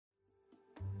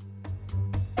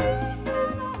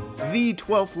The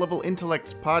 12th Level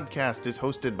Intellects podcast is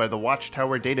hosted by the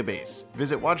Watchtower Database.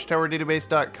 Visit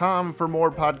watchtowerdatabase.com for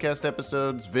more podcast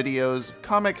episodes, videos,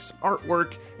 comics,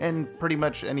 artwork, and pretty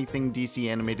much anything DC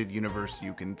Animated Universe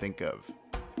you can think of.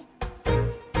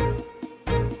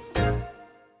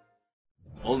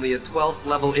 Only a 12th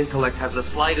level intellect has the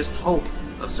slightest hope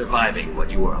of surviving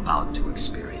what you are about to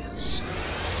experience.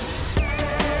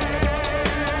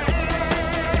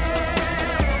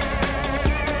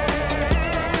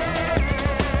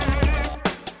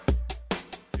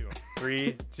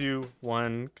 Three, two,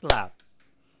 one, clap.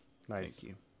 Nice. Thank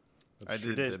you.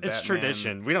 It's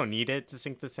tradition. We don't need it to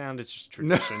sync the sound. It's just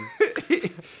tradition.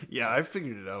 Yeah, I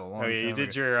figured it out a long Oh, yeah, time you did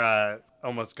ago. your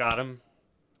almost got him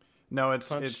No, it's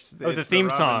punch. the The theme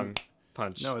Robin- song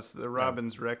punch. No, it's the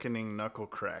Robin's Reckoning knuckle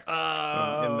crack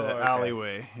Oh, in the okay.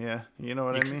 alleyway. Yeah, you know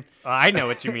what I mean? I know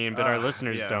what you mean, but our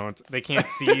listeners yeah. don't. They can't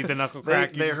see the knuckle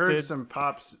crack. They you just heard did. some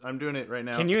pops. I'm doing it right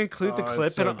now. Can you include the Oh, clip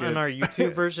it's so in good. our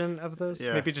YouTube version of this?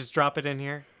 Yeah. Maybe just drop it in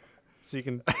here, so you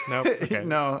can. Nope. Okay.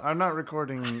 No, I'm not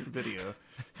recording video.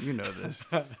 You know this.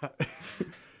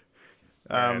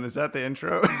 Alright. Is that the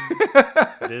intro?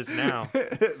 It is now.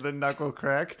 The knuckle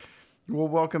crack. Well,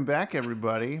 welcome back,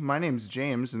 everybody. My name's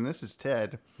James, and this is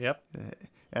Ted. Yep.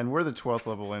 And we're the 12th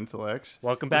level intellects.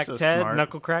 Welcome We're back, so Ted. smart.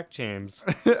 Knuckle crack James.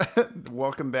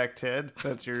 Welcome back, Ted.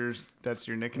 That's your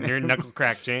nickname. You're Knuckle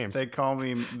crack James. They call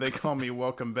me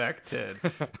Welcome Back, Ted,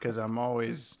 because I'm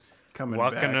always coming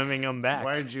back. Welcoming him back.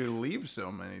 Why did you leave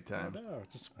so many times? No,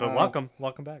 but welcome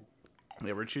back.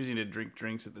 Yeah, we're choosing to drink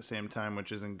drinks at the same time,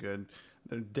 which isn't good.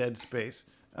 They're dead space.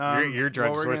 Your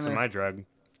drug's well, we're worse than gonna- my drug.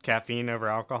 Caffeine over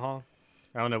alcohol.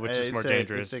 I don't know which is more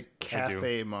dangerous. It's a I do.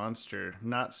 cafe monster.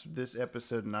 This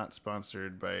episode not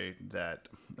sponsored by that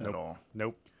at all.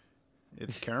 Nope.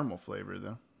 It's caramel flavor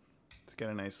though. It's got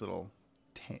a nice little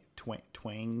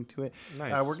twang to it.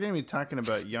 Nice. We're going to be talking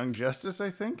about Young Justice, I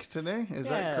think, today. Is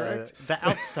that correct? The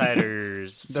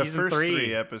Outsiders. The season first 3.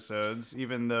 3 episodes,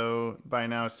 even though by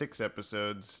now 6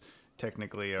 episodes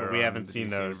technically are we on haven't the seen DC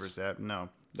those. Universe app. No.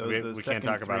 So Those, we the can't second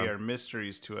talk about 3 them. are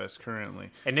mysteries to us currently.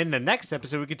 And in the next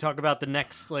episode, we could talk about the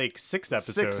next 6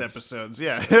 episodes. 6 episodes,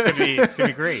 yeah. It's gonna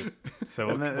be great. So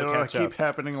And then we'll it'll catch keep up.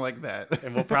 happening like that.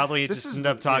 And we'll probably This just is end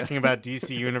up the- yeah. talking about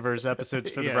DC Universe episodes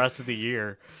for the Yeah. rest of the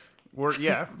year.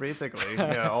 Basically.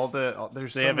 Yeah,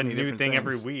 there's They so have a many new different thing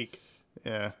every things. week.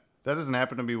 Yeah. That doesn't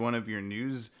happen to be one of your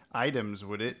news items,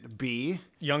 would it be?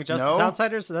 Young Justice No?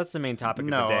 Outsiders. So that's the main topic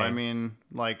No, of the day. I mean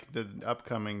like the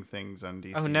upcoming things on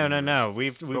DC. Oh no. Universe.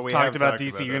 We've we talked have about talked DC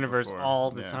about that Universe before.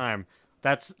 all the Yeah. time.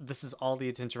 This is all the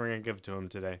attention we're gonna give to him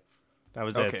today. That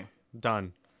was Okay. it.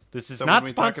 Done. This is So not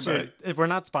when we talk sponsored. If we're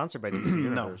not sponsored by DC No.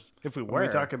 Universe, if we When were, we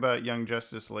talk about Young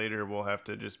Justice later, we'll have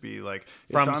to just be like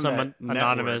it's from on some that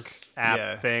anonymous network. app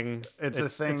Yeah, thing. It's a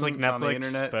thing It's like on Netflix, the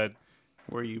internet. but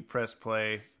where you press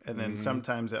play and then Mm-hmm.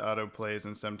 sometimes it auto plays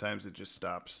and sometimes it just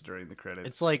stops during the credits.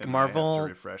 It's like and I have Marvel- to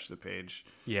refresh the page.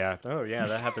 yeah. Oh yeah,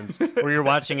 that happens. Where you're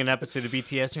watching an episode of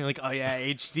BTS and you're like, oh yeah,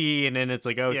 HD, and then it's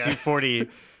like, oh, Yeah. 240,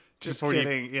 Just 240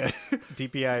 kidding. Yeah.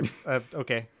 DPI.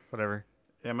 Okay, whatever.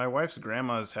 Yeah, my wife's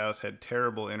grandma's house had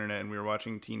terrible internet, and we were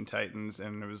watching Teen Titans,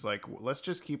 and it was like, let's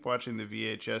just keep watching the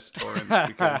VHS torrents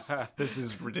because this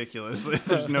is ridiculous.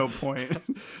 There's no point.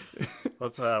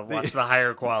 Let's watch the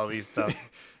higher quality stuff.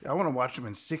 I want to watch them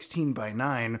in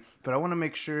 16:9, but I want to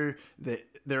make sure that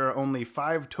there are only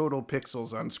 5 total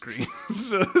pixels on screen.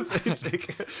 So they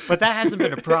take. But that hasn't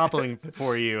been a problem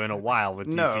for you in a while with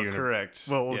DC No, Universe. correct.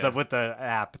 Well, with Yeah. the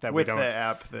app that With we don't. the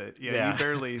app that Yeah. you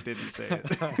barely didn't say it.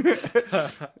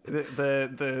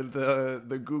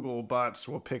 the Google bots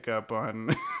will pick up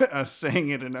on us saying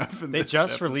it enough. They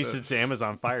just released it to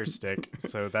Amazon Fire Stick,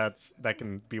 so that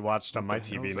can be watched on my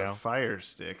TV now. A Fire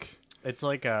Stick. It's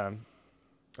like a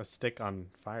stick on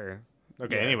fire.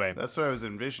 Okay, Yeah, anyway. that's what I was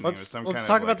envisioning. Let's- It was some let's kind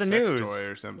talk of about like the sex news.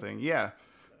 toy or something. Yeah.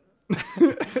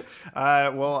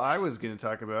 Well, I was going to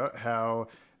talk about how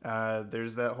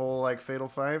there's that whole like Fatal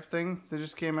 5 thing that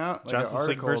just came out. Like, an Justice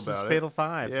League article versus about it. Fatal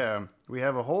 5. Yeah, we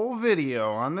have a whole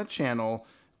video on the channel.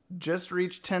 Just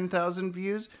reached 10,000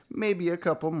 views. Maybe a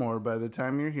couple more by the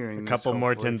time you're hearing this. Couple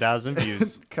more hopefully. 10,000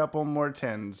 views. Couple more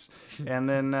tens, and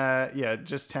then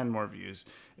just 10 more views.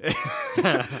 We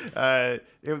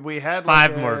had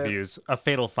like 5 more views. A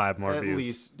fatal 5 more at views.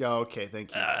 least. Oh, okay,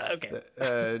 thank you. Okay.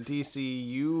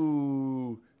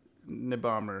 DCU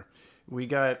Bomber. We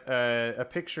got a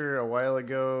picture a while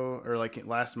ago, or like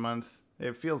last month.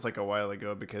 It feels like a while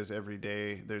ago because every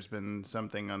day there's been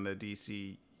something on the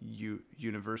DC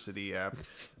University app.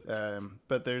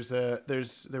 But there was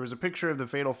a picture of the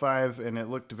Fatal Five, and it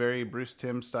looked very Bruce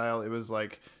Timm style. It was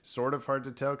like sort of hard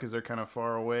to tell because they're kind of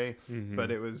far away,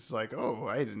 but it was like, oh,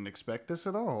 I didn't expect this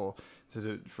at all.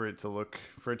 For it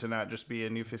to not just be a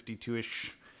New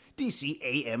 52-ish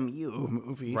DC AMU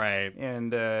movie, Right?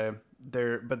 And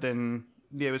but then.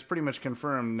 Yeah, it was pretty much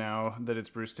confirmed now that it's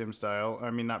Bruce Timm style.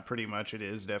 I mean, not pretty much, it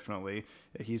is definitely.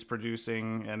 He's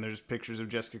producing, and there's pictures of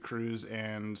Jessica Cruz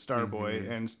and Starboy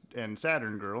and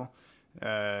Saturn Girl.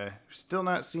 Still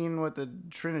not seen what the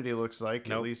Trinity looks like,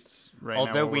 Nope. at least right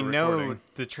Although now. Although we know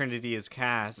the Trinity is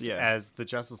cast Yeah. as the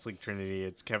Justice League Trinity.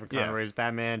 It's Kevin Yeah. Conroy as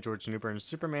Batman, George Newbern as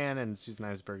Superman, and Susan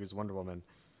Eisberg as Wonder Woman.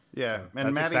 Yeah, So,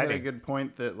 and that's Maddie had a exciting. good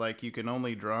point that like you can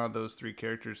only draw those three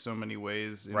characters so many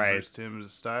ways in Right. Bruce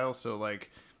Timm's style. So like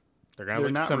They're gonna they're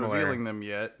look not similar. revealing them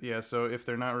yet. Yeah, so if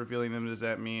they're not revealing them, does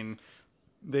that mean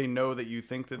they know that you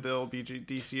think that they'll be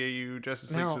DCAU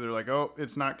Justice League? No. So they're like, oh,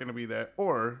 it's not going to be that,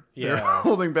 or they're Yeah.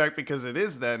 holding back because it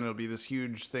is that, and it'll be this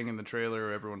huge thing in the trailer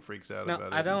where everyone freaks out No, about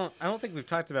it. I don't think we've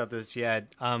talked about this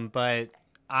yet. But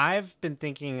I've been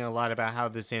thinking a lot about how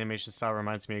this animation style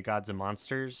reminds me of Gods and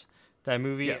Monsters. That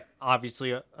movie, Yeah.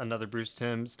 obviously another Bruce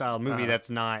Timm style movie Uh-huh. that's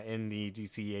not in the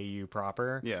DCAU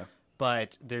proper. Yeah,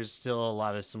 But there's still a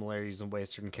lot of similarities in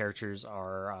ways certain characters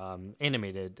are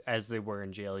animated as they were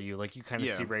in JLU. Like you kind of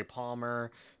Yeah. see Ray Palmer,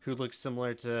 who looks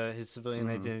similar to his civilian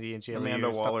identity in JLU.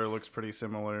 Amanda stuff. Waller looks pretty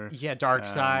similar. Yeah,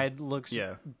 Darkseid looks.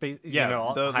 yeah. You Yeah,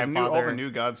 know, the High new, all Father. the new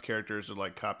Gods characters are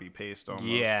like copy paste almost.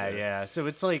 Yeah, yeah. So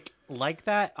it's like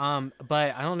that.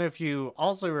 But I don't know if you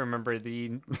also remember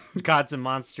the Gods and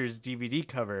Monsters DVD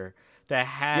cover that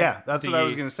had. Yeah, that's what I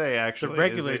was gonna say. Actually,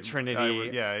 regular is it-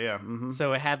 Trinity. yeah. Mm-hmm.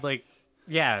 So it had like,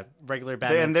 regular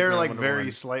Batman. And they're Superman, like Wonder very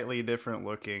Woman. slightly different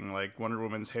looking. Like Wonder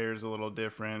Woman's hair is a little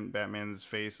different, Batman's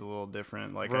face a little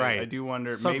different. Like I Right. do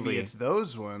wonder Subtly. maybe it's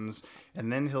those ones,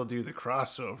 and then he'll do the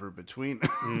crossover between.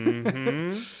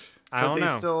 Mm-hmm. I But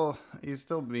don't know. he's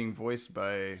still being voiced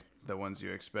by the ones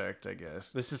you expect, I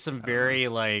guess. This is some very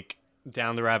like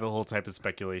down the rabbit hole type of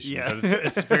speculation. Yeah. But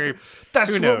it's very. That's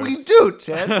who what we knows? do,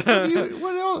 Ted.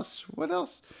 What else? What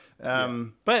else?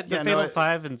 But the Yeah, no, Fatal I-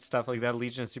 Five and stuff like that,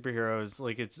 Legion of Superheroes,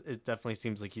 like it definitely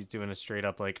seems like he's doing a straight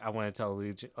up like I want to tell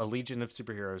a Legion of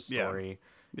Superheroes Yeah. story.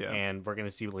 Yeah. And we're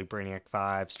gonna see like Brainiac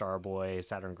 5, Starboy,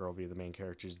 Saturn Girl be the main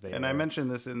characters there. And I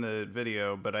mentioned this in the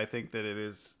video, but I think that it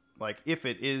is like if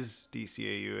it is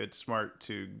DCAU, it's smart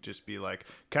to just be like,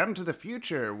 come to the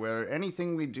future where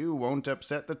anything we do won't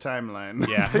upset the timeline.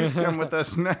 Yeah. Please come with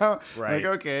us now. Right.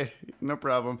 Like, okay, no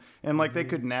problem. And like they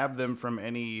could nab them from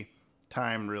any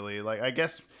time really. Like I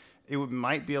guess it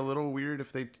might be a little weird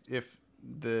if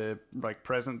the like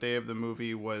present day of the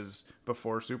movie was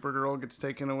before Supergirl gets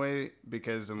taken away,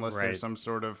 because unless Right. there's some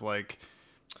sort of like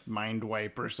mind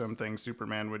wipe or something,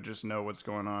 Superman would just know what's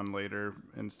going on later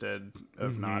instead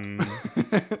of not.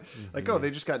 Like, oh, they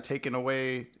just got taken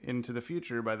away into the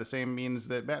future by the same means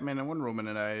that Batman and Wonder Woman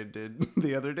and I did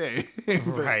the other day. But,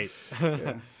 right.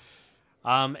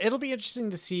 It'll be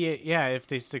interesting to see it. Yeah, if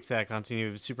they stick to that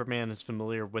continuity. Superman is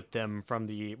familiar with them from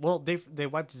the they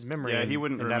wiped his memory. Yeah, he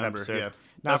wouldn't in that remember. episode. Yeah,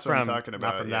 not that's from what I'm talking Not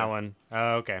about, from yeah. that one.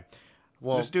 Oh, okay.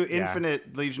 Well, just do yeah.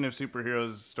 infinite Legion of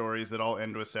Superheroes stories that all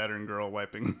end with Saturn Girl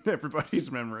wiping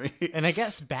everybody's memory. And I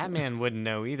guess Batman wouldn't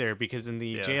know either, because in the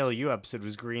Yeah. JLU episode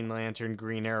was Green Lantern,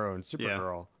 Green Arrow, and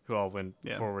Supergirl, who all went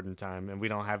Yeah. forward in time, and we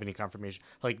don't have any confirmation.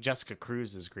 Like Jessica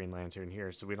Cruz is Green Lantern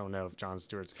here, so we don't know if Jon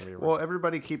Stewart's gonna be around. Well,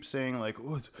 everybody keeps saying like,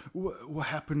 what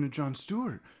happened to Jon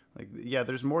Stewart? Like, yeah,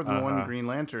 there's more than one Green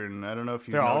Lantern. I don't know if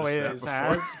you've There noticed always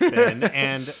that has before. been,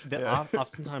 and Yeah.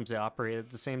 oftentimes they operate at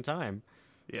the same time.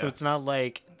 Yeah. So it's not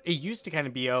like it used to kind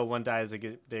of be, oh, one dies, they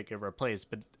get replaced.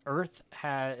 But Earth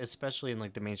had, especially in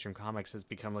like the mainstream comics, has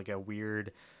become like a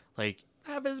weird, like,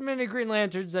 have as many Green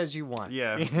Lanterns as you want.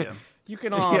 Yeah, yeah. You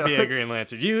can all Yeah. be a Green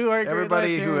Lantern. You are a Green Everybody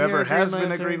Lantern, who you're ever a Green has been a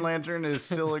Lantern. Green Lantern is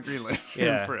still a Green Lantern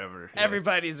Yeah. forever. Yeah.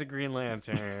 Everybody's a Green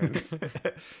Lantern.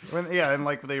 And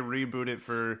like they reboot it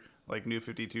for like New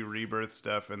 52 Rebirth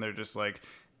stuff, and they're just like,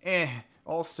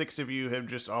 all 6 of you have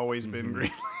just always been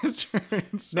Green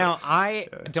Lanterns. So- Now, I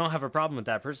don't have a problem with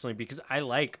that personally, because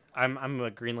I'm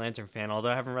a Green Lantern fan, although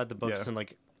I haven't read the books Yeah. in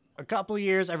like a couple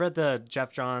years. I read the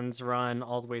Jeff Johns run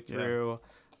all the way through.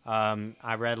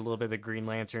 I read a little bit of the Green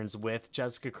Lanterns with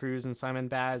Jessica Cruz and Simon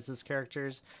Baz as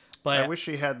characters. But I wish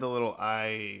she had the little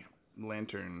eye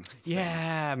lantern.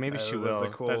 yeah, maybe she will.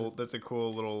 That's a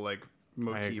cool little like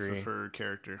motif agree. of her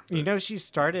character. You know, she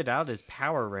started out as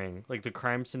Power Ring, like the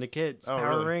Crime Syndicate's Oh, Power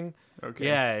really? Ring. Okay.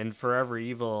 Yeah, in Forever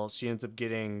Evil, she ends up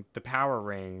getting the Power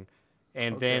Ring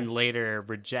and then later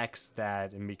rejects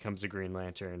that and becomes a Green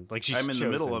Lantern. Like she's I'm in the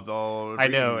middle chosen. of all. I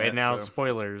know, reading and that, now so-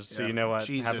 spoilers, so yeah. you know what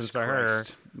Jesus happens to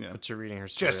Christ. her. Yeah. But you're reading her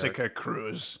story. Jessica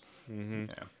Cruz. Mm-hmm.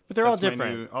 Yeah. But they're all That's my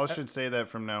different. I should say that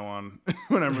from now on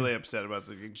when I'm really upset about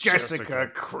something. Jessica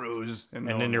Cruz. And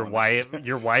no then one your will wife, understand.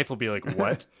 your wife will be like,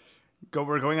 "What?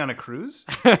 We're going on a cruise?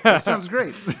 That sounds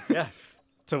great. Yeah,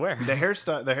 to where? The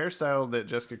hairstyle that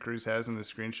Jessica Cruz has in the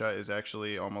screenshot is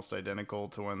actually almost identical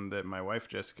to one that my wife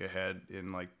Jessica had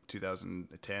in like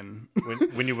 2010.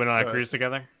 when you went on So a cruise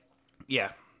together?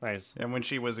 Yeah. Nice. And when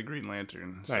she was a Green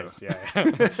Lantern. So. Nice,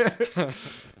 yeah.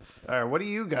 All right, what do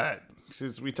you got?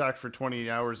 Since we talked for 20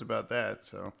 hours about that,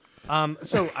 so.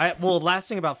 Last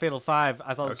thing about Fatal 5,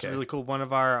 I thought this Okay. was really cool. One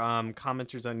of our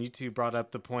commenters on YouTube brought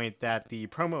up the point that the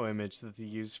promo image that they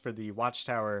used for the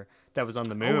Watchtower that was on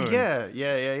the moon. Oh, yeah.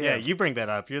 Yeah, you bring that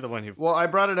up. You're the one who. Well, I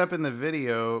brought it up in the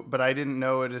video, but I didn't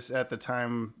know it at the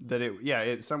time that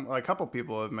a couple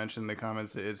people have mentioned in the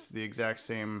comments that it's the exact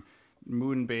same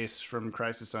moon base from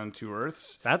Crisis on Two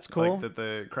Earths. That's cool. Like that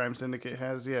the Crime Syndicate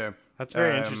has, yeah. That's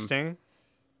very interesting.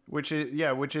 Which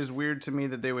is weird to me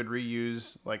that they would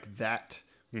reuse like that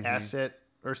asset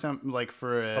or something like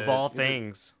for Of all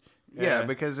things. Yeah,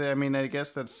 because I mean, I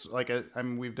guess that's like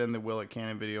we've done the Will It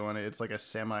Cannon video on it. It's like a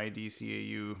semi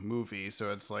DCAU movie,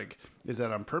 so it's like, is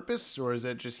that on purpose or is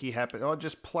it just he happened? Oh,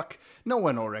 just pluck. No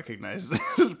one will recognize.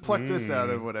 Just pluck this out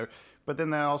of whatever. But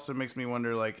then that also makes me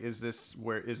wonder, like, is this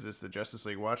the Justice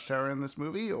League Watchtower in this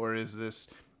movie, or is this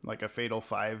like a Fatal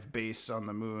 5 base on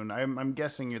the moon? I'm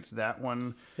guessing it's that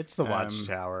one. It's the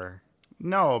Watchtower.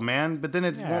 No, man, but then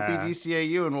it won't be Yeah.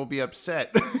 DCAU and we'll be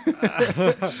upset.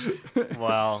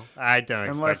 Well, I don't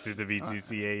Unless- expect it to be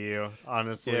DCAU,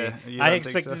 honestly. Yeah, you I don't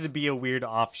think expect so? it to be a weird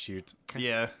offshoot.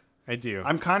 Yeah. I do.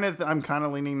 I'm kind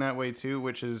of leaning that way too,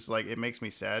 which is like it makes me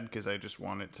sad because I just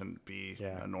want it to be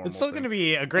a normal. It's still thing. going to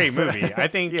be a great movie. I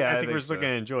think. Yeah, I I think we're think still so.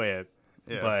 going to enjoy it.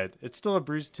 Yeah. But it's still a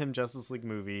Bruce Timm Justice League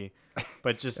movie,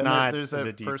 but just And not there's the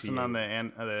a person DCU. on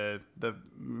the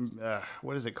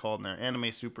what is it called in there? Anime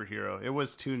superhero. It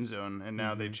was Toon Zone, and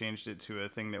now they changed it to a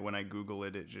thing that when I Google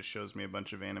it, it just shows me a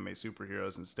bunch of anime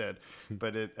superheroes instead.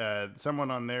 But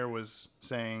someone on there was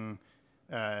saying,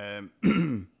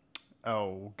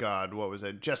 oh God, what was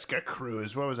I? Jessica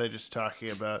Cruz. What was I just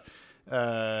talking about? We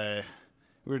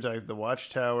were talking the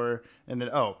Watchtower, and then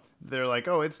they're like,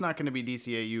 it's not going to be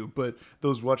DCAU, but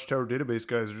those Watchtower database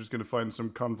guys are just going to find some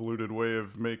convoluted way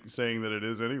of saying that it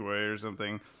is anyway or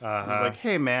something. I was like,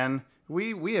 hey man,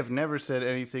 we have never said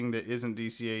anything that isn't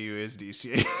DCAU is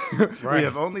DCAU. Right. We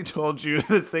have only told you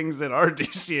the things that are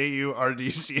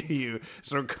DCAU.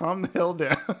 So calm the hell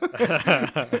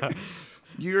down.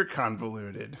 You're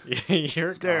convoluted.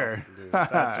 You're There.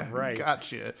 convoluted. That's right.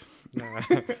 Gotcha.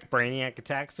 Brainiac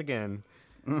attacks again.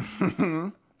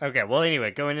 Okay, well,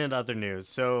 anyway, going into other news.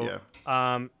 So,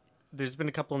 there's been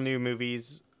a couple new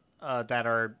movies that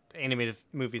are animated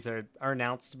movies that are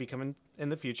announced to be coming in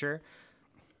the future.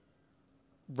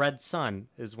 Red Sun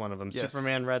is one of them. Yes.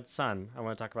 Superman Red Sun. I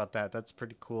want to talk about that. That's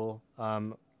pretty cool.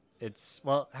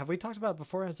 Have we talked about it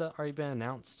before? Has that already been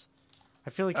announced? I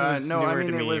feel like it was no, newer I mean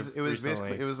to it me was recently.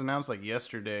 basically it was announced like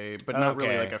yesterday, but not really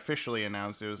Okay. like officially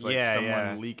announced. It was like Yeah, someone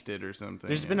yeah. leaked it or something.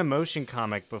 There's been a motion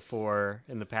comic before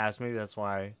in the past. Maybe that's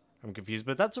why I'm confused.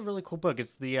 But that's a really cool book.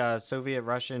 It's the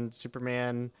Soviet-Russian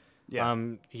Superman. Yeah.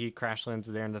 He crash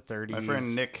lands there in the 30s. My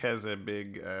friend Nick has a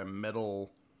big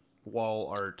metal wall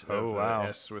art of Oh, wow. the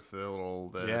S with the little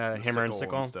the hammer and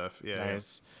sickle and stuff. Yeah,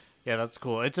 Nice. Yeah, that's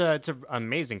cool. It's an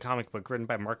amazing comic book written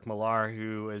by Mark Millar,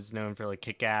 who is known for like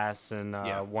Kick-Ass and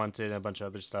Wanted and a bunch of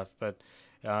other stuff. But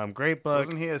great book.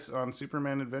 Wasn't he on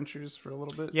Superman Adventures for a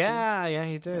little bit? too? Yeah,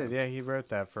 he did. Yeah, he wrote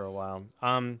that for a while.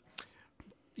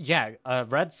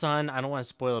 Red Sun, I don't want to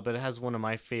spoil it, but it has one of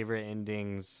my favorite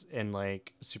endings in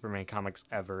like Superman comics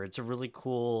ever. It's a really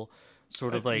cool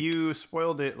sort of like you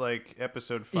spoiled it like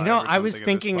episode 5. I was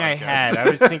thinking I had. I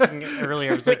was thinking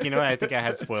earlier. I was like, I think I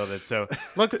had spoiled it. So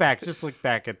look back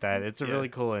at that. It's a really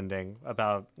cool ending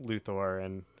about Luthor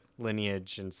and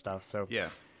lineage and stuff. So Yeah.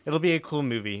 it'll be a cool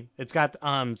movie. It's got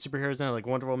superheroes in it, like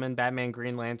Wonder Woman, Batman,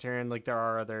 Green Lantern. Like there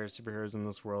are other superheroes in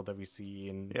this world that we see.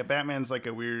 And Yeah, Batman's like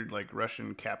a weird like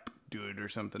Russian cap dude or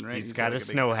something, right? he's got a like, big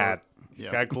snow coat. hat. He's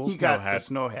got a cool He snow got hat. the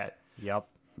snow hat. Yep.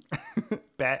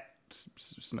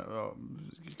 Snow. Oh,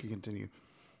 continue.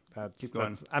 Keep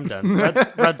going. I'm done.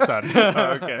 Red Sun.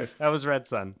 Okay. That was Red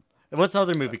Sun. What's the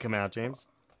other movie coming out, James?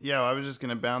 Yeah, I was just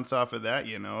gonna bounce off of that,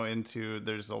 into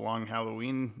there's a Long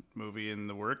Halloween movie in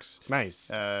the works. Nice.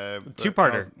 But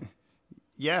Two-parter.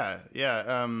 Yeah.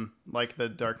 Like the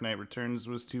Dark Knight Returns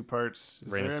was 2 parts.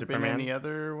 Has Reign of there been Superman? any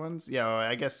other ones? Yeah,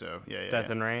 I guess so. Yeah. Death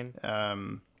and Rain.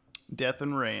 Death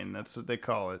and Rain. That's what they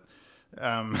call it.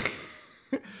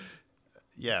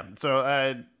 Yeah.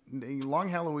 So, Long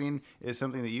Halloween is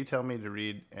something that you tell me to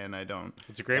read, and I don't.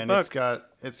 It's a great book.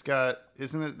 It's got.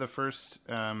 Isn't it the first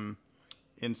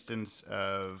instance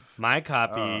of? My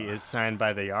copy is signed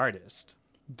by the artist,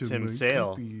 Tim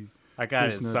Sale. I got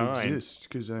it signed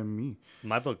because I'm me.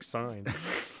 My book's signed.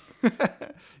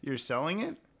 You're selling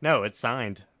it? No, it's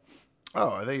signed.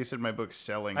 Oh, I thought you said my book's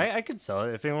selling. I could sell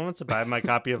it if anyone wants to buy my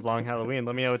copy of Long Halloween.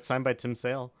 Let me know. It's signed by Tim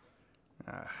Sale.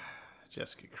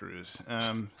 Jessica Cruz.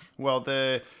 Well,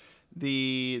 the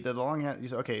long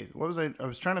okay. What was I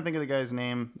was trying to think of the guy's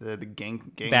name. The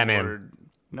gang Batman. lord.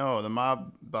 No, the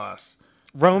mob boss.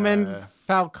 Roman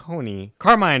Falcone.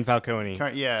 Carmine Falcone.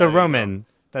 Yeah. The Roman.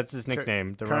 That's his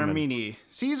nickname. The Roman. Carmini.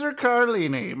 Caesar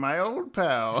Carlini, my old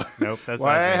pal. Nope, that's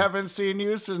why not his I name. haven't seen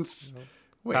you since.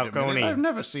 Wait a Falcone. minute. I've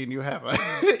never seen you, have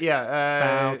I?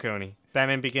 Yeah. Falcone.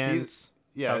 Batman Begins.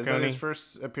 Yeah. Is that Falcone. his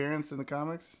first appearance in the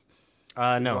comics?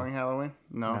 No. Long Halloween?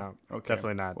 No. Okay.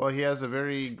 Definitely not. Well, he has a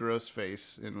very gross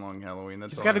face in Long Halloween.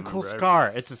 That's He's all got I a cool remember. scar.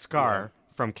 It's a scar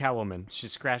from Catwoman. She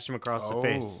scratched him across the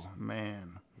face. Oh,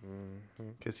 man.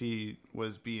 Because he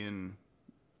was being...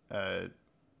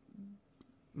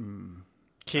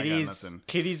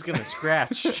 Kitty's gonna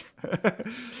scratch.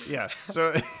 Yeah.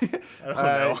 So,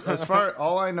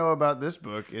 all I know about this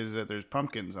book is that there's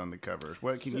pumpkins on the cover.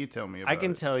 What can you tell me about I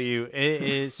can it? tell you,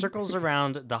 it circles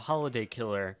around the Holiday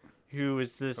Killer, who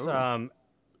is this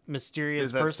mysterious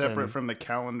Is that person. separate from the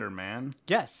Calendar Man?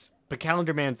 Yes, but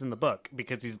Calendar Man's in the book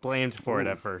because he's blamed for it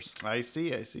at first. I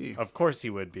see. Of course he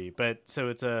would be, but so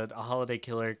it's a holiday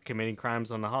killer committing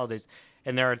crimes on the holidays,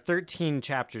 and there are 13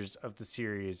 chapters of the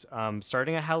series,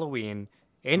 starting at Halloween,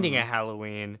 ending at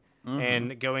Halloween,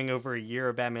 and going over a year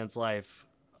of Batman's life,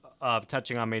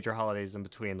 touching on major holidays in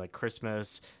between, like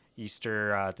Christmas,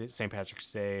 Easter, St.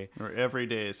 Patrick's Day. Or every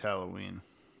day is Halloween.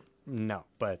 No,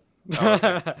 but... Oh,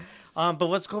 okay. But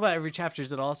what's cool about every chapter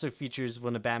is it also features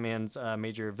one of Batman's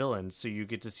major villains. So you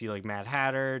get to see like Mad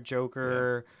Hatter,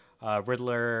 Joker,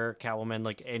 Riddler, Catwoman,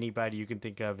 like anybody you can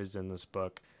think of is in this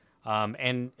book.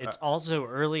 And it's also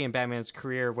early in Batman's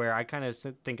career where I kind of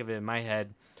think of it in my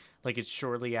head like it's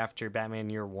shortly after Batman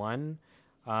Year One,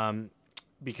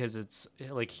 because it's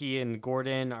like he and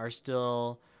Gordon are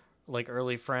still like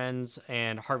early friends,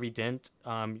 and Harvey Dent.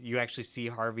 You actually see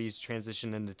Harvey's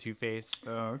transition into Two-Face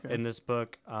in this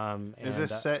book. Is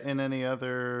this set in any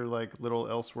other like little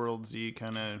Elseworlds-y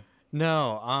kind of?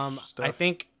 No. stuff? I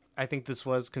think this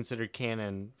was considered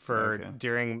canon for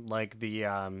during like the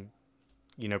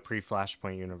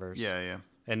pre-Flashpoint universe. Yeah.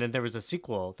 And then there was a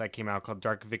sequel that came out called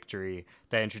Dark Victory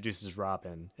that introduces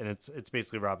Robin, and it's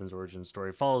basically Robin's origin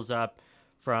story. It follows up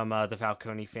from the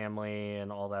Falcone family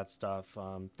and all that stuff.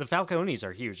 The Falcones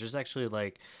are huge. There's actually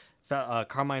like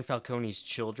Carmine Falcone's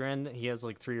children. He has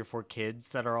like 3 or 4 kids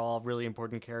that are all really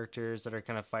important characters that are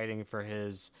kind of fighting for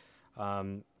his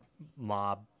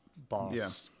mob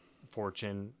boss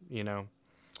fortune, Yeah.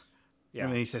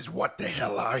 And then he says, "What the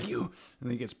hell are you?" And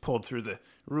then he gets pulled through the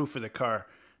roof of the car.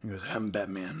 He goes, "I'm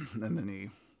Batman." And then he,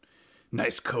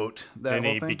 nice coat. Then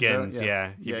he begins.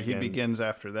 He begins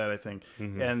after that, I think.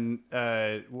 And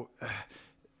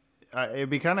it'd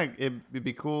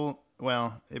be cool.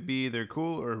 Well, it'd be either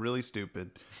cool or really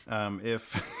stupid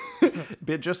if,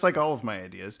 just like all of my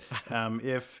ideas,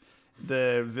 if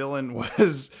the villain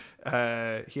was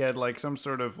he had like some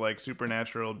sort of like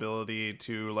supernatural ability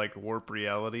to like warp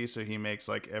reality, so he makes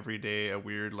like every day a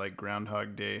weird like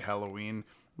Groundhog Day Halloween.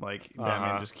 Like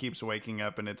Batman just keeps waking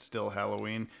up and it's still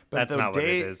Halloween. But that's not what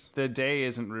it is. The day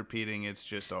isn't repeating, it's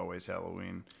just always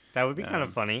Halloween. That would be kind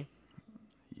of funny.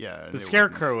 Yeah. The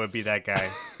Scarecrow would be that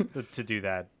guy to do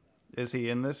that. Is he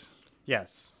in this?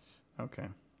 Yes. Okay.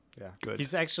 Yeah. Good.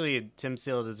 He's actually, Tim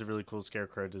Sale does a really cool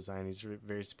Scarecrow design. He's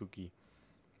very spooky.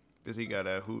 Does he got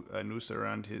a noose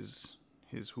around his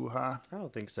hoo-ha? I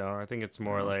don't think so. I think it's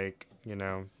more like,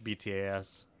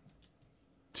 BTAS.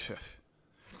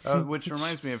 Which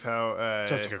reminds me of how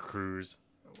Jessica Cruz.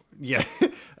 Yeah,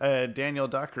 Daniel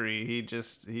Dockery.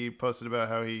 He posted about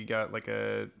how he got like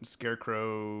a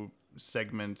Scarecrow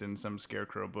segment in some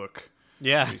Scarecrow book.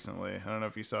 Yeah. Recently, I don't know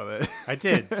if you saw that. I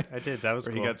did. That was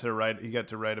cool. He got to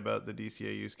write about the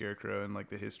DCAU Scarecrow and like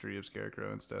the history of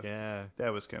Scarecrow and stuff. Yeah.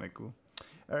 That was kind of cool.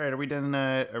 All right, are we done?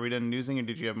 Are we done newsing, or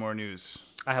did you have more news?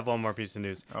 I have one more piece of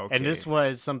news. Okay. And this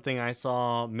was something I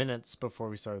saw minutes before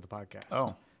we started the podcast.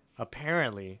 Oh.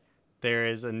 Apparently, there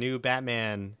is a new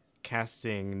Batman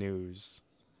casting news.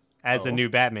 As a new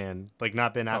Batman, like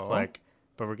not Ben Affleck,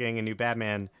 but we're getting a new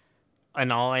Batman,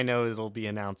 and all I know is it'll be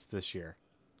announced this year.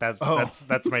 That's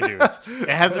my news. It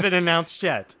hasn't been announced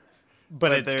yet.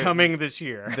 but it's coming this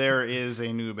year. There is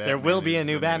a new Batman. There will be a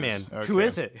new Batman. Okay. Who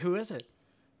is it? Who is it?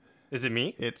 Is it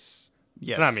me? Yes.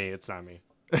 It's not me. It's not me.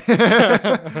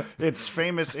 It's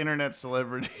famous internet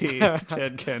celebrity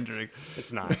Ted Kendrick.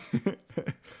 It's not.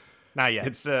 Not yet.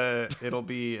 It'll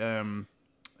be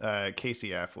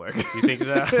Casey Affleck. You think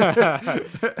so?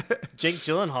 Jake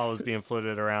Gyllenhaal was being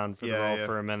floated around for the role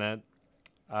for a minute.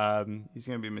 He's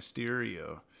gonna be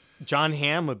Mysterio. John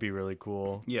Hamm would be really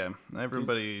cool. Yeah,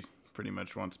 everybody pretty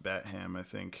much wants Bat-Ham, I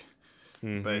think.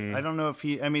 Mm-hmm. But I don't know if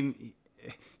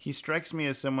he strikes me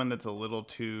as someone that's a little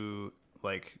too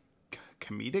like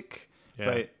comedic. Yeah.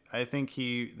 But I think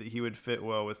he would fit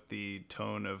well with the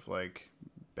tone of like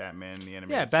Batman the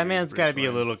animated. Yeah, Batman's got to be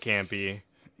a little campy.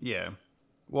 Yeah.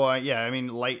 Well, yeah, I mean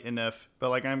light enough, but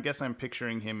like I guess I'm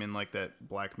picturing him in like that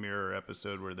Black Mirror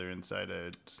episode where they're inside a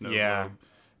snow globe.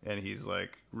 And he's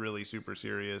like really super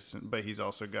serious, but he's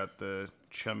also got the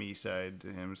chummy side to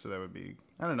him. So that would be,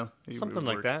 I don't know, something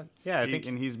like that. Yeah, I think,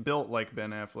 and he's built like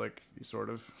Ben Affleck, sort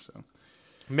of. So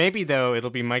maybe though it'll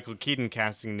be Michael Keaton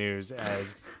casting news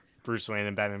as Bruce Wayne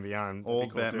in Batman Beyond.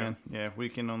 Old cool Batman. Too. Yeah, we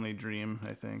can only dream.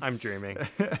 I think I'm dreaming.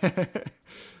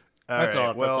 That's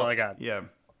all. That's all I got. Yeah.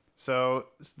 So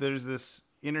there's this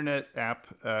internet app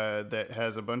that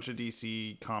has a bunch of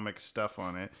DC Comics stuff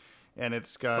on it. And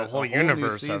it's got a whole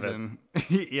universe of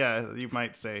it. Yeah, you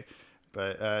might say.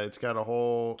 But it's got a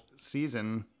whole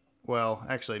season. Well,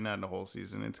 actually, not a whole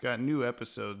season. It's got new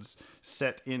episodes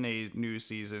set in a new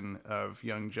season of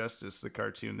Young Justice, the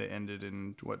cartoon that ended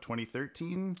in,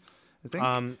 2013, I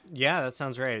think? Yeah, that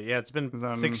sounds right. Yeah, it's been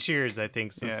 6 years, I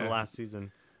think, since the last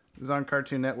season. It was on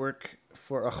Cartoon Network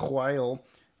for a while.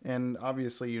 And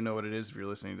obviously, you know what it is if you're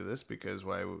listening to this, because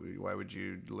why would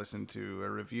you listen to a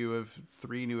review of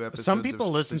 3 new episodes? Some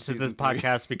people listen to this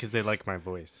podcast because they like my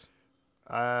voice.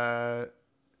 Where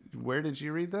did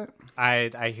you read that?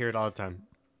 I hear it all the time.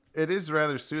 It is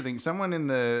rather soothing. Someone in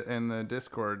the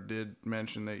Discord did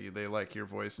mention that they like your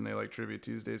voice and they like Trivia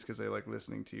Tuesdays because they like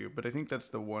listening to you. But I think that's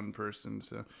the one person.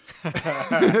 So,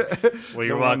 well,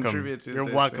 you're welcome.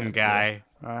 You're welcome, fan. Guy.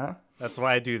 Uh-huh. That's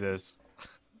why I do this.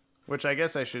 Which I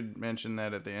guess I should mention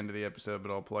that at the end of the episode,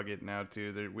 but I'll plug it now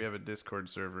too. We have a Discord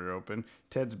server open.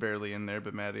 Ted's barely in there,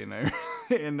 but Maddie and I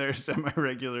are in there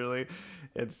semi-regularly.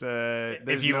 It's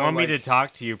if you want me to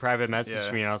talk to you, private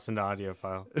message me and I'll send an audio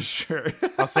file. Sure.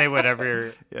 I'll say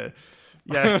whatever. Yeah.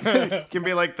 It can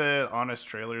be like the Honest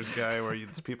Trailers guy where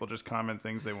people just comment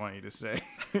things they want you to say.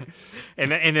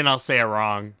 and then I'll say it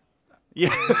wrong.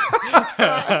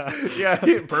 Yeah, yeah.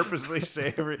 You purposely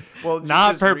say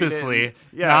not purposely.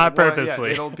 Not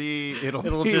purposely. It'll be just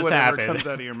whatever happen. Comes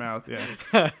out of your mouth. Yeah.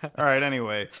 All right.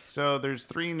 Anyway, so there's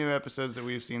 3 new episodes that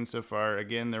we've seen so far.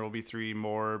 Again, there will be 3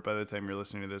 more by the time you're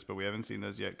listening to this, but we haven't seen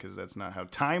those yet because that's not how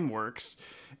time works.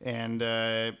 And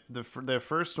the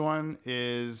first one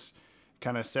is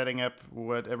kind of setting up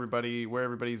where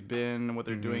everybody's been and what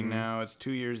they're doing now. It's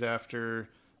 2 years after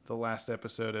the last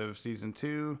episode of season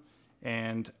 2.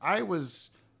 And I was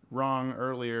wrong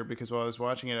earlier because while I was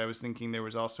watching it, I was thinking there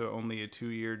was also only a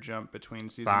 2-year jump between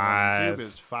season 1 and 2. It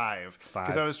was 5.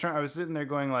 Because I was sitting there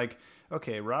going like,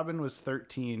 okay, Robin was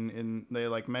 13, and they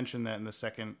like mentioned that in the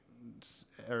second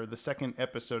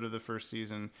episode of the first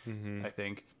season, I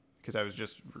think, because I was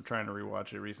just trying to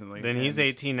rewatch it recently. Then he's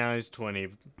 18, now he's 20.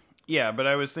 Yeah, but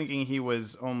I was thinking he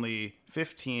was only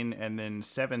 15 and then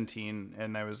 17,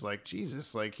 and I was like,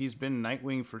 Jesus, like he's been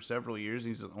Nightwing for several years.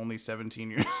 He's only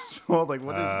 17 years old. Like,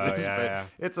 what is this? Yeah.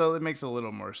 It makes a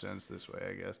little more sense this way,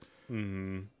 I guess.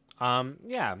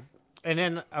 Yeah, and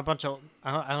then a bunch of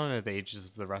I don't know the ages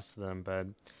of the rest of them, but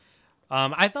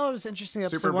I thought it was interesting.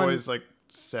 Episode Superboy's like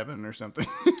 7 or something.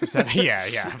 7,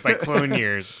 yeah, by clone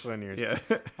years. Yeah.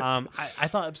 I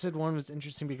thought episode 1 was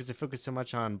interesting because it focused so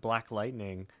much on Black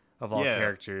Lightning. Of all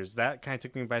characters, that kind of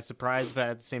took me by surprise, but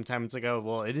at the same time, it's like, oh,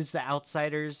 well, it is the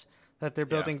outsiders that they're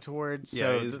building towards. Yeah,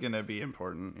 so it's going to be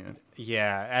important.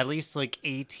 Yeah, at least like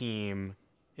A team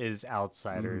is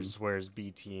outsiders, whereas B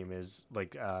team is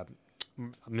like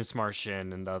Miss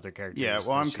Martian and the other characters. Yeah,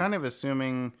 well, I'm kind of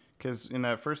assuming because in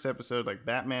that first episode, like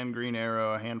Batman, Green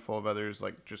Arrow, a handful of others,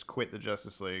 like just quit the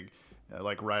Justice League,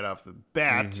 like right off the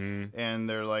bat, and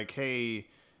they're like, hey.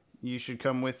 You should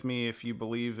come with me if you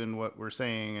believe in what we're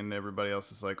saying, and everybody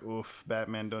else is like, "Oof,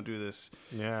 Batman, don't do this."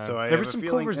 Yeah, so there were some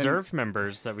cool reserve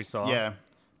members that we saw. Yeah,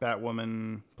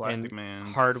 Batwoman, Plastic Man,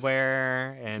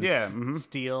 Hardware, and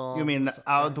Steel. You mean the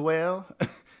Aldwell?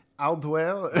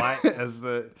 Aldwell, as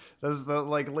the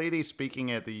like lady speaking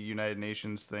at the United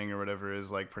Nations thing or whatever is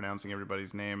like pronouncing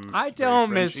everybody's name. I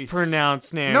don't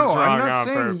mispronounce names wrong I'm not on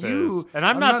saying purpose, you, and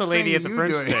I'm not the lady at the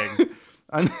French thing.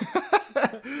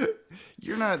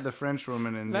 You're not the French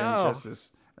woman in No. Justice.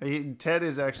 Ted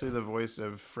is actually the voice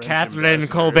of French Kathleen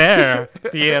ambassador. Colbert,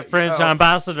 the French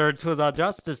ambassador to the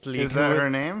Justice League. Is that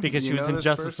her name? Because Do she you was know in this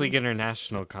Justice person? League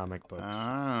International comic books.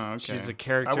 Oh, okay. She's a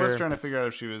character. I was trying to figure out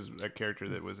if she was a character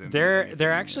that was in.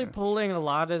 They're actually pulling a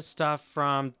lot of stuff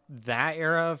from that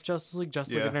era of Justice League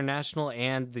International,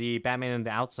 and the Batman and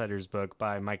the Outsiders book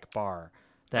by Mike Barr.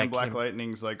 And Black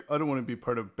Lightning's like, I don't want to be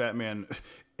part of Batman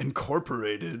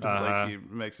Incorporated. Like he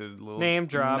makes a little name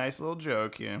drop, nice little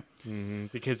joke, yeah. Mm-hmm,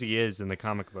 because he is in the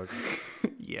comic books.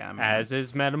 Yeah, man. As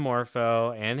is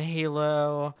Metamorpho and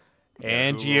Halo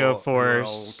and Geoforce Geoforce.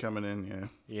 all coming in, yeah.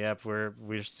 Yep,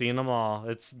 we're seeing them all.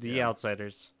 It's the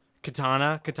Outsiders.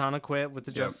 Katana quit with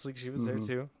the Justice League. She was there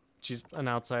too. She's an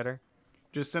outsider.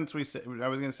 Just since I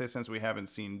was gonna say since we haven't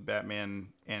seen Batman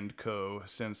and Co.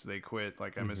 since they quit,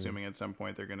 like I'm assuming at some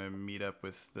point they're gonna meet up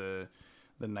with the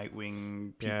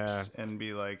Nightwing peeps and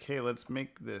be like, hey, let's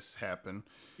make this happen.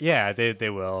 Yeah, they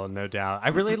will, no doubt. I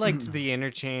really liked the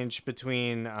interchange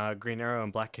between Green Arrow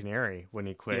and Black Canary when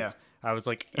he quit. Yeah. I was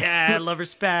like, yeah, love her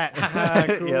spat.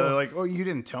 Cool. Yeah, they're like, oh, you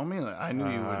didn't tell me? I knew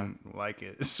you wouldn't like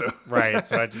it. So Right,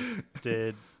 so I just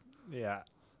did. Yeah.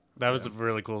 That was a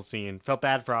really cool scene. Felt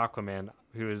bad for Aquaman,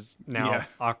 who is now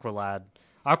Aqualad.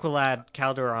 Aqualad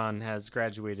Calderon has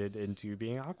graduated into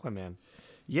being Aquaman.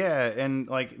 Yeah, and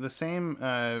like the same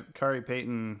Kari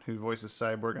Payton, who voices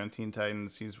Cyborg on Teen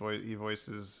Titans, he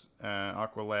voices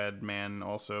Aqualad Man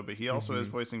also, but he also is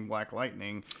voicing Black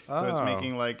Lightning. So it's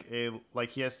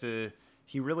making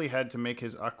he really had to make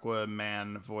his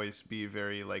Aquaman voice be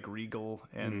very like regal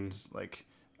and like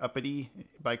uppity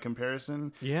by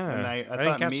comparison. Yeah, and I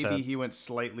thought maybe he went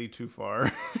slightly too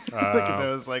far because I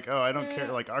was like, oh, I don't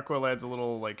care. Like Aqualad's a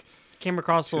little like came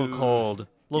across a little cold.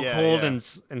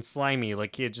 And slimy,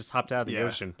 like he had just hopped out of the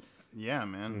ocean. Yeah,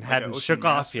 man. And like hadn't shook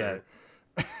off yet.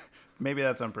 Maybe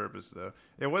that's on purpose, though.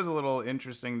 It was a little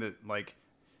interesting that, like,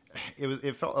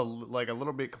 it felt like a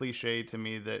little bit cliche to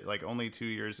me that, like, only 2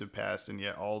 years have passed and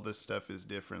yet all this stuff is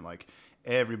different. Like,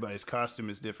 everybody's costume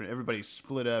is different. Everybody's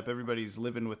split up. Everybody's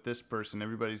living with this person.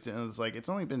 It's like, it's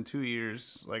only been 2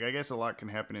 years. Like, I guess a lot can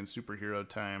happen in superhero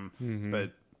time,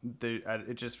 but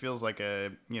it just feels like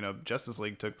Justice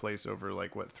League took place over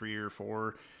like what 3 or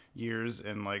 4 years,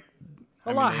 and like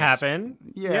a lot happened.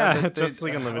 Yeah, Justice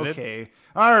League Unlimited. Okay,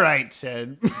 all right,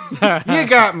 Ted, you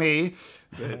got me.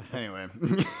 But anyway,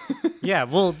 yeah.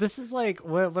 Well, this is like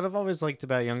what I've always liked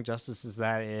about Young Justice is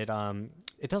that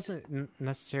it doesn't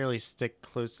necessarily stick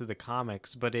close to the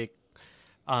comics, but it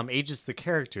ages the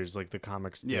characters like the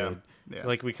comics did. Yeah.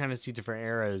 Like we kind of see different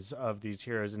eras of these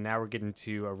heroes, and now we're getting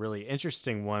to a really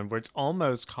interesting one where it's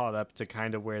almost caught up to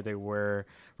kind of where they were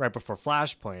right before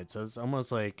Flashpoint. So it's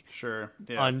almost like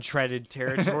untreaded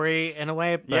territory in a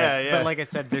way. But, but like I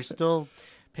said, they're still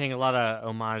paying a lot of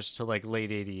homage to like late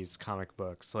 80s comic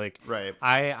books. Like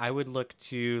I would look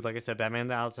to, like I said, Batman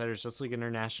the Outsiders, Justice League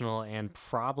International, and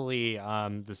probably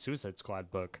the Suicide Squad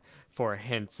book for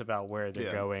hints about where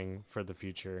they're going for the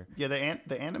future. Yeah,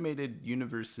 the animated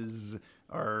universes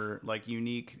are like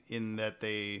unique in that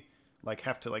they like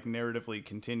have to like narratively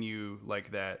continue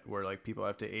like that, where like people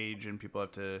have to age and people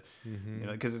have to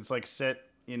because it's like set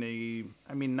in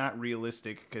not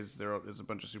realistic because there's a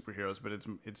bunch of superheroes, but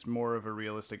it's more of a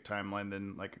realistic timeline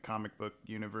than like a comic book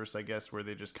universe, I guess, where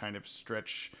they just kind of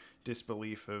stretch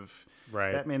disbelief of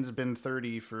Batman's been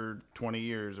 30 for 20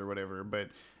 years or whatever, but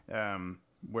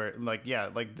where like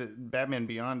the Batman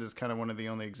Beyond is kind of one of the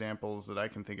only examples that I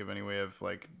can think of anyway of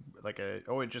like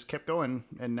it just kept going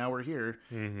and now we're here,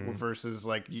 versus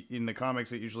like in the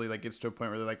comics it usually like gets to a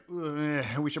point where they're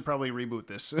like, we should probably reboot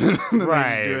this. And then they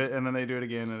just do it, and then they do it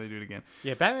again and they do it again.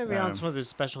 Yeah, Batman Beyond's one of those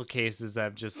special cases that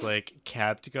have just like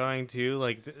kept going too,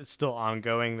 like it's still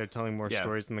ongoing. They're telling more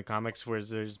stories in the comics, whereas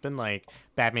there's been like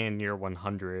Batman Year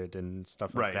 100 and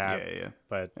stuff like that.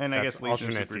 But I guess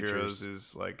Legion of Superheroes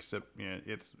is like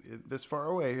it's this far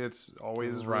away. It's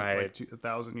always like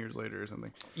 1,000 years later or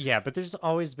something. Yeah, but there's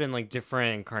always been like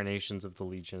different incarnations of the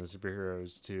Legion of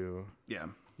Superheroes too. Yeah.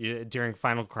 During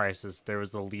Final Crisis, there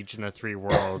was the Legion of Three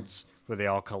Worlds where they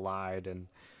all collide, and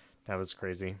that was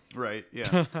crazy. Right.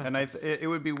 Yeah. And it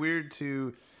would be weird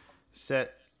to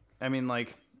set. I mean,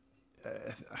 like,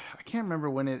 I can't remember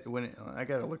when it. I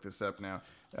gotta look this up now.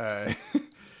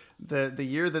 The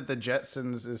year that the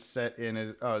Jetsons is set in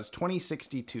is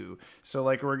 2062. So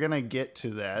like we're gonna get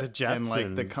to that. The Jetsons.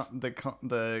 And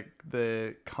like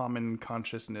the common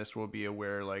consciousness will be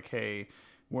aware like, hey,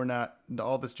 we're not,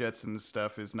 all this Jetsons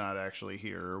stuff is not actually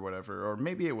here or whatever, or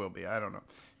maybe it will be. I don't know,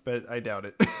 but I doubt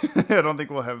it. I don't think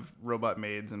we'll have robot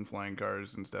maids and flying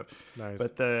cars and stuff. Nice.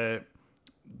 But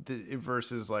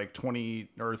versus like 20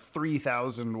 or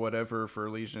 3,000 whatever for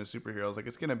Legion of Superheroes. Like,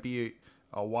 it's gonna be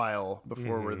a while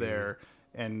before we're there,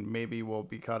 and maybe we'll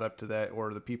be caught up to that,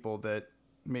 or the people that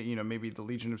maybe the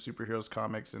Legion of Superheroes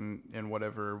comics and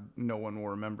whatever, no one will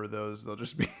remember those. They'll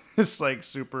just be this like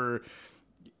super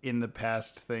in the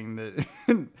past thing that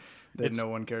no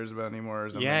one cares about anymore or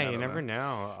something. Yeah, you never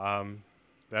know.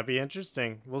 That'd be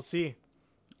interesting. We'll see.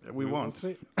 We won't.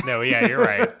 See. No, yeah, you're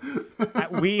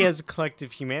right. We as a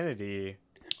collective humanity,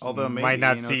 although maybe, might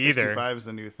not see either. 65 is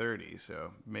the new 30,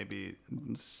 so maybe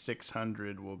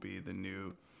 600 will be the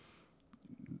new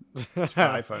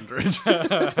 500.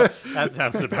 That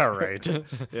sounds about right.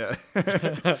 Yeah.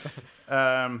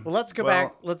 Well, let's go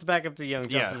back. Let's back up to Young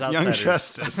Justice Outsiders. Young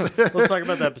Justice. Let's talk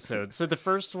about the episode. So the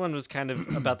first one was kind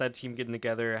of about that team getting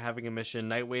together, having a mission.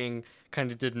 Nightwing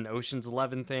kind of did an Ocean's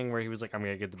 11 thing where he was like, "I'm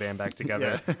gonna get the band back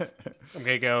together. Yeah. I'm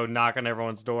gonna go knock on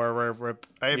everyone's door."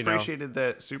 I appreciated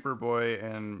that Superboy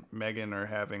and Megan are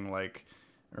having like.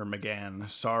 Or Megan,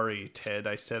 sorry, Ted,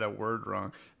 I said a word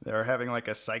wrong. They're having like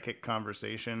a psychic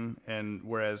conversation, and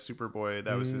whereas Superboy,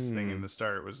 that was his thing in the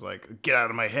start, was like, get out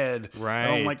of my head. Right. I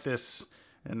don't like this.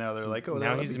 And now they're like, oh,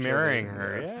 now he's mirroring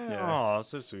her. Yeah. Oh,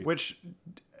 so sweet. Which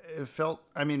it felt,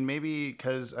 I mean, maybe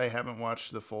because I haven't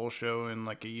watched the full show in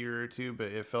like a year or two, but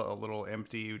it felt a little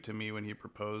empty to me when he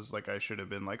proposed. Like I should have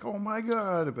been like, oh my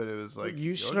God. But it was like,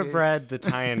 you should have read the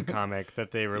tie-in comic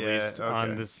that they released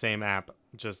on the same app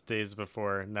just days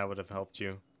before, and that would have helped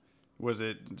you. Was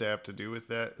it to have to do with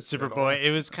that? Superboy.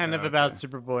 It was kind of about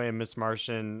Superboy and Miss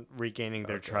Martian regaining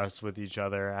their trust with each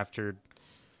other after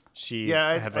she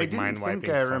had like mind wiping. I didn't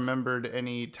think I remembered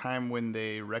any time when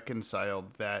they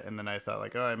reconciled that, and then I thought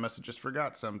like, oh, I must have just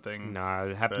forgot something. Nah,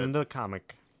 it happened in the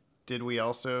comic. Did we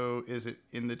also? Is it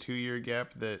in the 2-year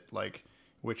gap that like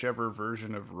whichever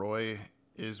version of Roy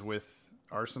is with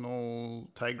Arsenal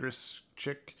Tigress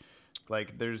chick?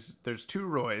 Like there's 2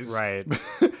 Roys, right?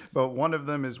 But one of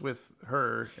them is with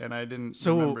her, and I didn't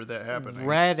remember that happening.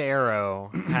 Red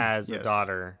Arrow has a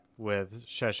daughter with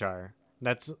Cheshire.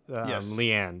 That's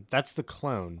Leanne. That's the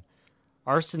clone.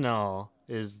 Arsenal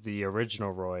is the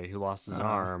original Roy who lost his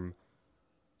arm.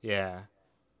 Yeah.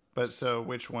 But so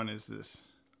which one is this?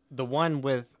 The one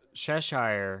with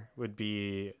Cheshire would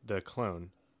be the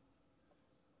clone.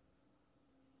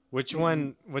 Which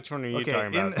one are you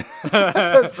talking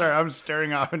about? Sorry, I'm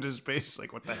staring off into space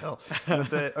like, what the hell?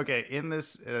 In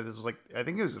this was like, I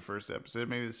think it was the first episode,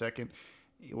 maybe the second,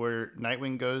 where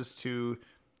Nightwing goes to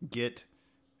get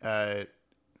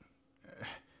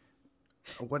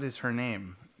what is her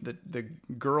name? The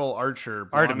girl archer,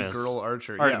 Artemis. Girl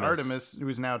archer. Artemis. Yeah, Artemis,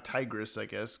 who's now Tigress, I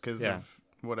guess, because of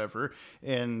whatever.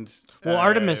 And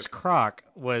Artemis Croc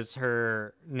was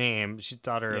her name. She's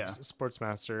daughter of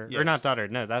Sportsmaster. Yes. Or not daughter.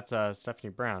 No, that's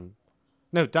Stephanie Brown.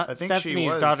 No,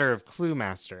 Stephanie's daughter of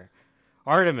Cluemaster.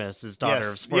 Artemis is daughter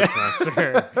of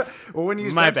Sportsmaster. Well, when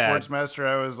you said Sportsmaster,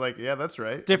 I was like, yeah, that's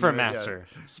right. Different master.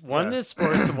 One is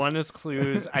sports, one is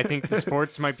clues. I think the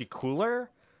sports might be cooler.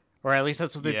 Or at least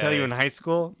that's what they tell you in high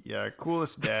school. Yeah,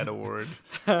 coolest dad award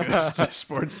goes to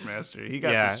Sportsmaster. He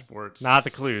got the sports. Not the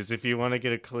clues. If you want to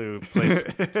get a clue,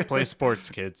 play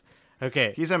sports, kids.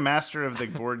 Okay. He's a master of the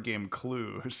board game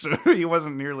Clue, so he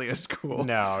wasn't nearly as cool.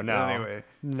 No. Anyway.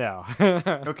 No.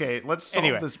 Okay, let's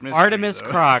solve this mystery. Artemis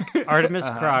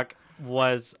Croc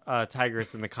was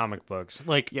Tigress in the comic books.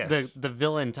 Like, the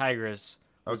villain Tigress,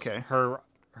 her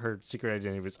secret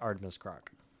identity was Artemis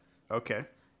Croc. Okay.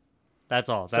 That's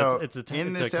all. It's a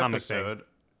comic episode, thing.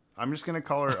 I'm just gonna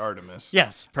call her Artemis.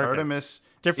 Yes, perfect. Artemis,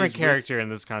 different character in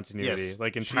this continuity,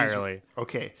 like entirely.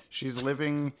 She's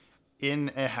living in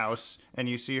a house, and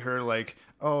you see her like,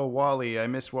 oh, Wally, I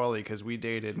miss Wally because we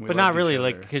dated. And we but not really,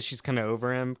 like because she's kind of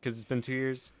over him because it's been 2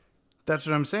 years. That's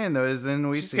what I'm saying, though. Is then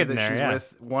we see that she's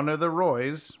with one of the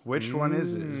Roys. Which one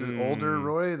is it? Is it older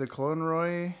Roy, the clone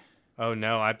Roy? Oh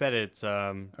no, I bet it's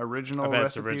original.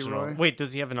 Roy. Wait,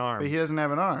 does he have an arm? But he doesn't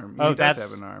have an arm. He does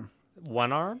have an arm.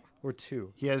 One arm or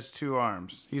 2? He has 2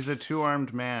 arms. He's a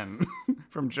 2-armed man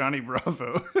from Johnny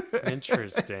Bravo.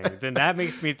 Interesting. Then that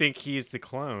makes me think he's the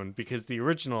clone because the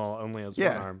original only has 1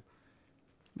 arm.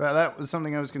 But that was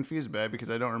something I was confused by because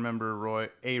I don't remember Roy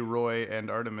and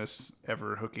Artemis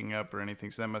ever hooking up or anything.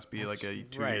 So that must be like a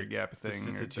 2-year gap thing. This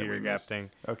is a 2-year gap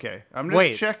thing. Okay, I'm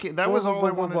just checking. That was all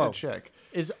I wanted to check.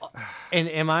 And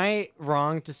am I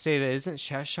wrong to say that isn't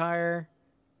Cheshire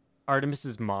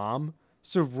Artemis's mom?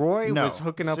 So Roy was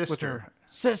hooking up with her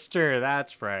sister.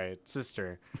 That's right,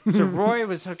 sister. So Roy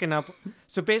was hooking up.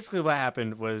 So basically, what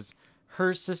happened was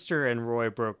her sister and Roy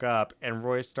broke up, and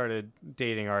Roy started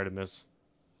dating Artemis.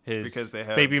 His because they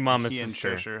have baby mama's he sister.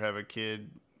 and Cheshire have a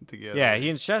kid together. Yeah, he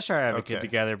and Cheshire have a kid Okay.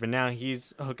 together, but now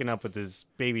he's hooking up with his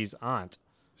baby's aunt.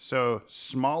 So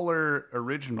smaller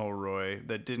original Roy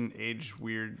that didn't age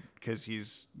weird because he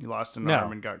lost an No.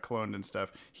 arm and got cloned and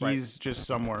stuff. He's just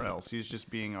somewhere else. He's just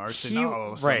being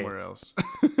Arsenal right. somewhere else.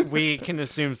 We can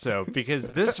assume so, because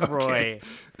this Roy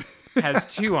has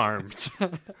 2 arms.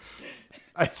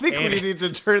 I think we need to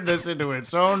turn this into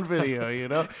its own video, you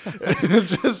know?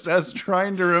 Just us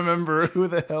trying to remember who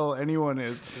the hell anyone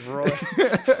is. Roy.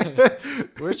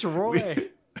 Which Roy?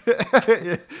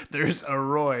 There's a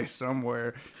Roy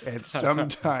somewhere at some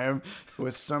time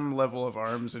with some level of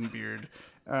arms and beard.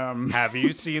 Have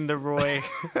you seen the Roy?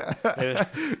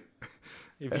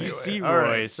 If you see all Roy,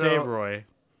 right, say so- Roy.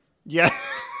 Yeah.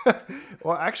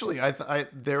 Well, actually,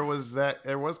 there was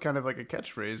kind of like a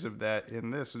catchphrase of that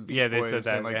in this. Beast Yeah, they Boys, said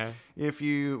that, and, like, yeah. If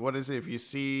you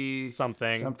see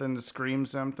Something. scream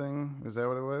something. Is that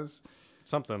what it was?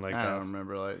 Something like I that. don't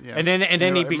remember. Like, yeah. And then You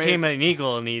know, he it became made- an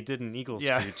eagle, and he did an eagle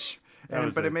Yeah. screech.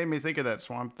 But it made me think of that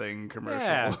Swamp Thing commercial.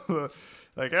 Yeah.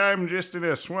 Like, I'm just in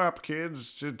a swamp,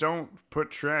 kids. Just don't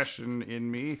put trash in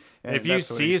me. And If you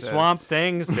that's what he see says. Swamp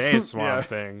Thing, say Swamp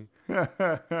Yeah.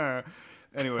 Thing.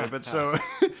 Anyway, but so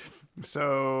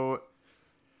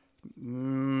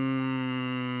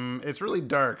it's really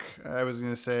dark. I was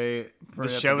gonna say The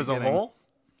show as a whole?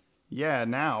 Yeah,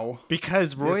 now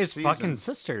Because Roy is season. fucking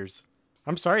sisters.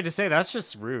 I'm sorry to say, that's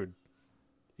just rude.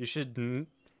 You should.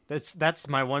 That's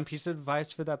my one piece of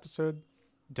advice for the episode.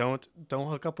 Don't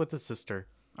hook up with a sister.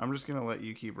 I'm just gonna let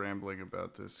you keep rambling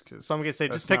about this because So I'm gonna say,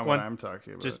 that's just pick not one. What I'm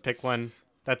talking about. Just pick one.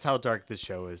 That's how dark this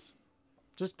show is.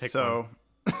 Just pick one.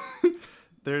 So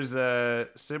there's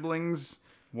siblings.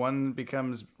 One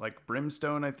becomes like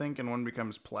Brimstone, I think, and one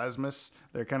becomes Plasmus.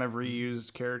 They're kind of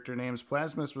reused character names.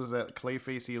 Plasmus was that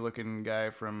clay-facey looking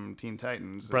guy from Teen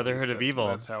Titans. At Brotherhood least of Evil.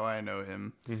 That's how I know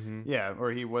him. Mm-hmm. Yeah,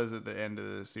 or he was at the end of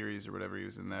the series or whatever. He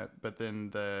was in that. But then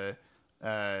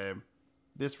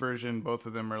this version, both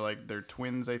of them are like they're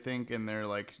twins, I think, and they're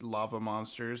like lava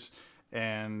monsters.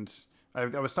 And I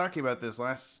was talking about this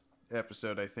last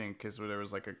episode, I think, because there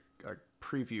was like a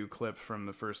preview clip from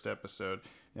the first episode,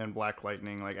 and Black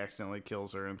Lightning like accidentally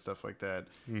kills her and stuff like that.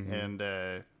 Mm-hmm.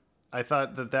 And I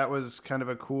thought that was kind of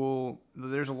a cool.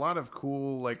 There's a lot of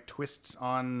cool like twists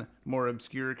on more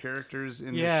obscure characters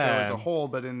in the show as a whole,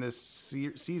 but in this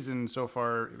season so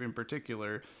far in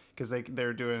particular, because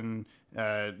they're doing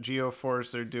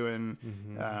Geoforce, they're doing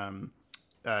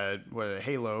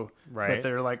Halo, Right. But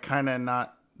they're like kind of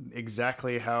not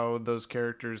exactly how those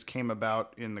characters came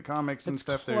about in the comics and It's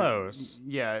stuff. close.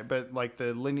 Yeah, but like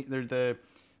the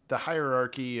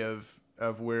hierarchy of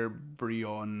where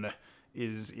Brion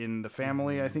is in the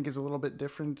family, I think, is a little bit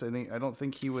different. I don't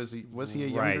think he was he a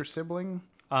younger Right. sibling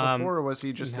before, or was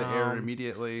he just the heir no.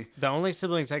 immediately? The only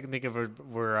siblings I can think of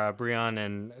were Brian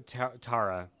and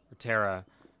Tara.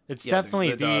 It's Yeah,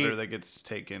 definitely the daughter that gets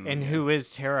taken. And who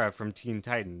is Tara from Teen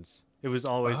Titans? It was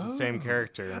always the same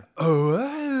character.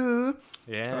 Oh,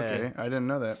 Yeah. okay, I didn't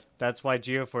know that. That's why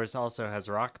Geoforce also has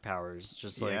rock powers,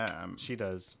 just like Yeah, she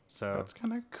does. So That's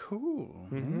kind of cool.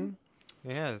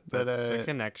 yeah, But, that's a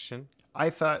connection I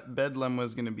thought Bedlam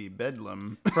was going to be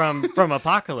Bedlam. from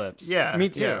Apocalypse. Yeah, me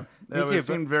too. Yeah. Me too. It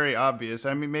seemed very obvious.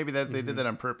 I mean, maybe they did that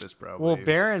on purpose, probably. Well,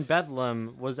 Baron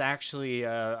Bedlam was actually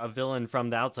a villain from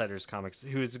the Outsiders comics,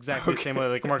 who is exactly the same way,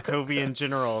 like Markovian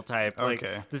general type. Like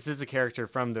Okay. this is a character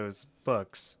from those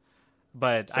books,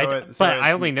 but So it's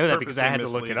I only know that because I had to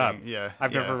purposely look it up. misleading. Yeah,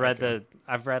 I've never read okay.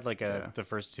 I've read like the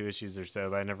first 2 issues or so,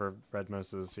 but I never read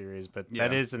most of the series. But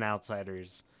that Yeah. is an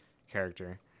Outsiders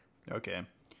character. Okay.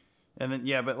 And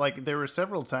then but like there were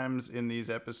several times in these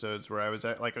episodes where I was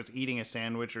eating a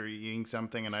sandwich or eating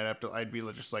something, and I'd be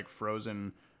just like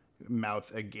frozen,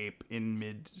 mouth agape in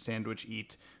mid sandwich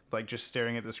eat, like just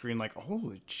staring at the screen like,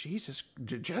 holy Jesus,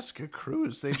 Jessica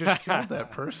Cruz, they just killed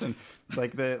that person.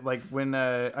 When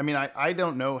I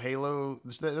don't know Halo,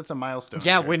 that's a milestone.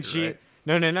 Yeah, when character, she right?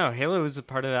 No, Halo was a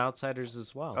part of the Outsiders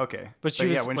as well. Okay, but she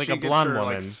was when like she a gets blonde her,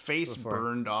 woman. like, face before.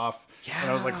 burned off, and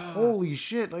I was like, "Holy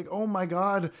shit!" Like, "Oh my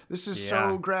god, this is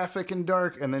so Yeah. graphic and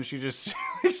dark." And then she just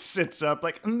sits up,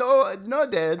 like, "No,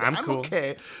 Dad, I'm cool.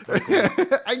 okay.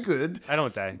 I'm good." I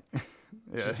don't die.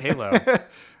 Yeah. Just Halo.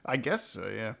 I guess so.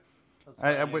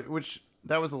 Yeah. Which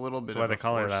that was a little bit why of they a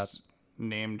call her that. forced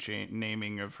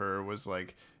naming of her was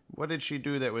like, what did she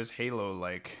do that was Halo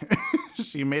like?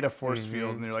 She made a force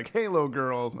field, and they're like, "Halo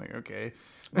girl." I'm like, okay.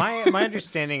 My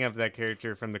understanding of that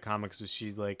character from the comics was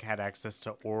she like had access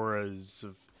to auras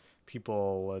of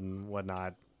people and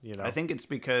whatnot. You know, I think it's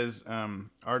because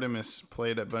Artemis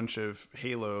played a bunch of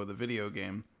Halo, the video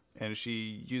game, and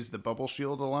she used the bubble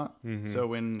shield a lot. So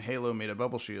when Halo made a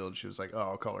bubble shield, she was like, "Oh,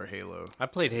 I'll call her Halo." I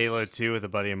played Halo 2 with a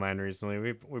buddy of mine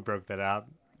recently. We broke that out.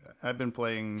 I've been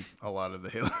playing a lot of the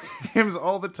Halo games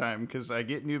all the time because I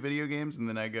get new video games and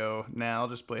then I go, "Nah, I'll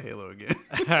just play Halo again."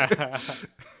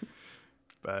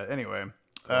 But anyway,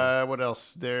 what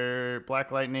else?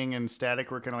 Black Lightning and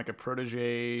Static were kind of like a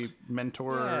protege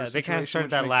mentor. Yeah, they kind of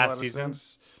started that last season.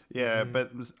 Yeah,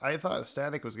 but I thought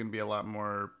Static was going to be a lot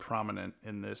more prominent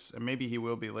in this, and maybe he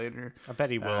will be later. I bet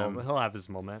he will. He'll have his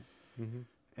moment.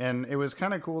 And it was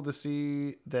kind of cool to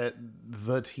see that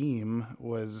the team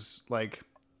was like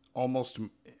almost,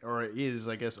 or is,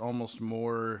 I guess, almost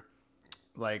more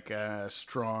like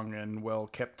strong and well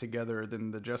kept together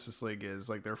than the Justice League is.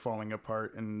 Like they're falling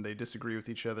apart and they disagree with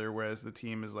each other, whereas the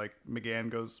team is like M'gann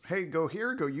goes, "Hey, go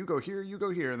here, you go here, you go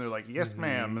here," and they're like, "Yes,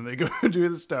 ma'am," and they go do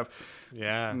the stuff.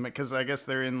 Yeah, because I guess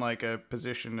they're in like a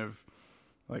position of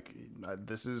like,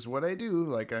 this is what I do.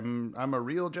 Like I'm a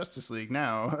real Justice League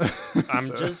now.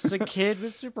 I'm just a kid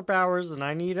with superpowers and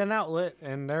I need an outlet,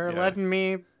 and they're letting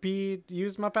me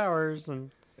use my powers.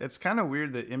 And it's kind of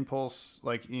weird that Impulse,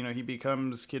 like, you know, he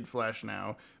becomes Kid Flash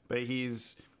now, but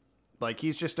he's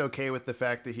just okay with the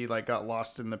fact that he like got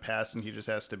lost in the past and he just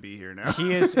has to be here now.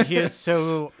 he is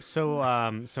so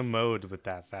mowed with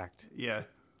that fact. Yeah.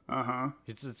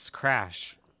 It's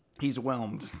Crash. He's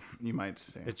whelmed, you might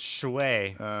say. It's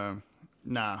Shui.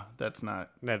 Nah, that's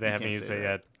not. No, they haven't used it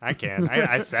yet. I can.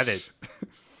 I said it.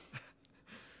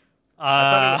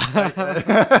 I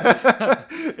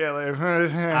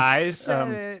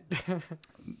said it.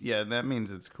 Yeah, that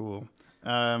means it's cool.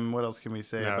 What else can we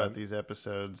say about these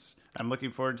episodes? I'm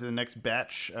looking forward to the next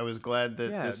batch. I was glad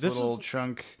that this little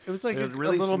chunk. It was like a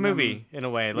little movie in a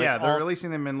way. Like they're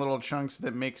releasing them in little chunks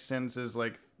that make sense as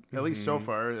like, at least so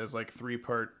far, as like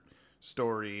 3-part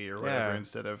story or whatever,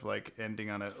 instead of like ending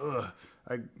on a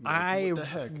I what the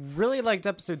heck? Really liked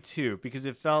episode 2 because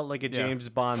it felt like a James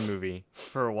Bond movie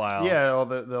for a while. Yeah, all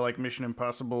the like Mission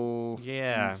Impossible.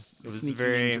 Yeah, it was sneaking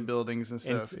very into buildings and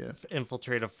stuff.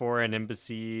 Infiltrate a foreign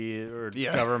embassy or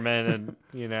government,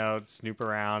 and snoop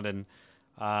around and.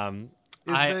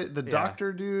 Is the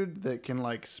doctor dude that can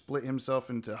like split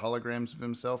himself into holograms of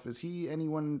himself? Is he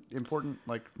anyone important?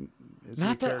 Like, is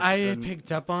not that I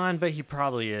picked up on, but he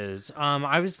probably is.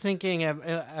 I was thinking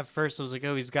at first, I was like,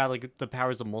 oh, he's got like the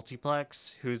powers of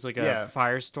Multiplex, who's like a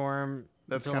Firestorm.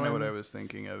 That's kind of what I was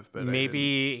thinking of, but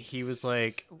maybe he was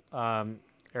like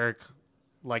Eric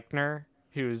Leichner,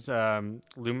 who's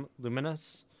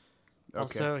Luminous.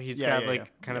 Also, he's got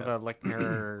kind of a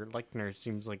Leichner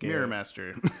seems like Mirror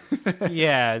Master.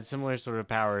 Yeah, similar sort of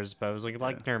powers, but I was like,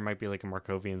 Leichner might be like a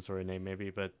Markovian sort of name, maybe,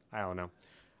 but I don't know.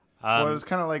 Well, it was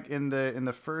kind of like in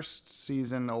the first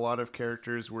season, a lot of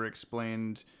characters were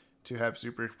explained to have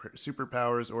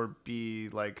superpowers or be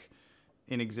like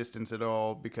in existence at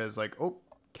all because like, oh,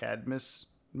 Cadmus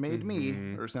made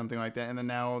me or something like that, and then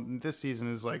now this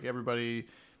season is like everybody.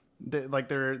 Their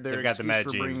excuse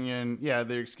for bringing in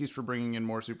their excuse for bringing in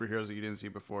more superheroes that you didn't see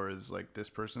before is like this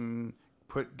person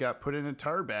got put in a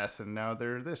tar bath and now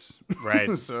they're this,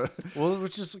 right? So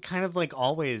which is kind of like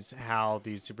always how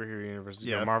these superhero universes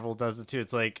go. Marvel does it too.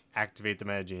 It's like activate the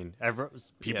Meta-Gene.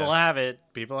 People have it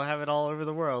all over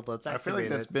the world. Let's activate it. I feel like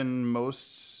that's been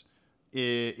most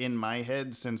in my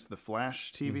head since the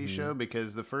Flash TV show,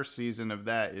 because the first season of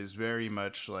that is very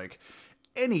much like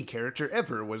any character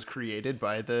ever was created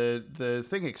by the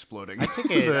thing exploding. I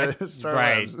take it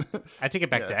I take it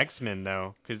back to X-Men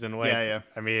though, because in a way,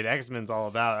 I mean, X-Men's all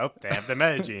about they have the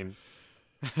Meta-Gene.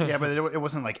 Yeah, but it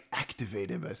wasn't like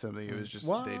activated by something. It was just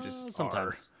they just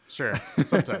sometimes. Sure,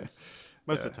 sometimes.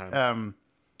 Most of the time.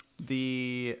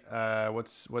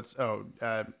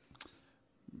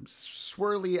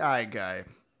 Swirly eye guy.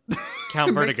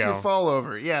 Count Vertigo. Makes you fall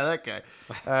over. Yeah, that guy.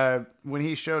 When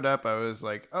he showed up, I was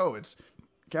like, oh, it's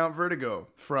Count Vertigo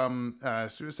from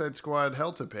Suicide Squad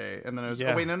Hell to Pay. And then I was,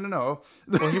 oh, wait, no.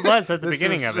 Well, he was at the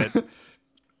beginning of it.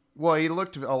 Well, he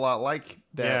looked a lot like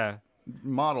that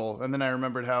model. And then I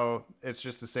remembered how it's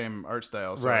just the same art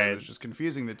style. So it was just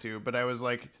confusing the two. But I was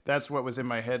like, that's what was in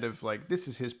my head of like, this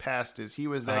is his past, is he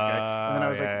was that guy. And then I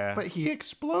was but he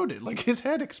exploded. Like his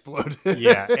head exploded.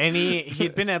 Yeah. And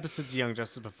he'd been episodes of Young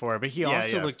Justice before, but he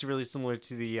also looked really similar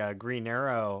to the Green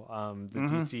Arrow, the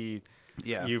DC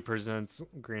U Presents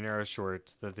Green Arrow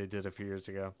short that they did a few years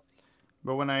ago.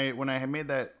 But when I had made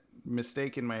that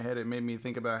mistake in my head, it made me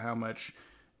think about how much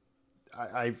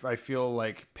I feel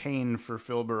like pain for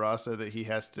Phil Barassa that he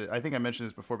has to, I think I mentioned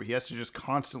this before, but he has to just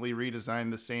constantly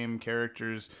redesign the same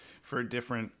characters for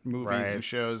different movies and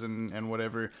shows and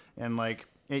whatever. And like,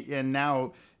 and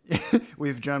now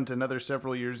we've jumped another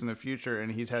several years in the future,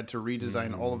 and he's had to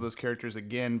redesign all of those characters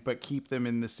again, but keep them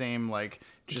in the same, like,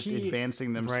 just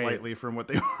advancing them slightly from what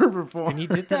they were before. And he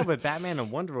did that with Batman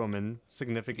and Wonder Woman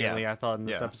significantly, Yeah. I thought, in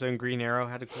this episode. And Green Arrow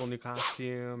had a cool new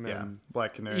costume. And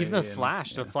Black Canary. even the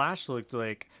Flash. The Flash looked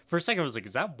like... For a second, I was like,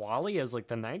 is that Wally as, like,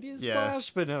 the 90s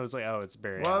Flash? But no, I was like, oh, it's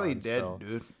Barry Allen. Wally dead, still.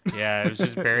 dude. Yeah, it was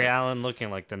just Barry Allen looking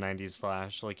like the 90s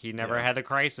Flash. Like, he never had a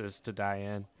crisis to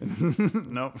die in.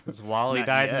 Nope. Because Wally Not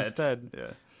died yet.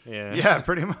 instead. Yeah. Yeah.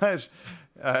 Pretty much.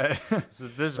 This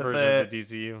is this version of the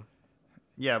DCU.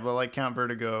 Yeah, but like Count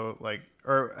Vertigo, like,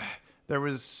 or there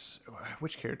was,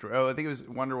 which character? Oh, I think it was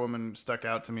Wonder Woman stuck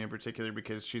out to me in particular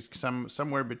because she's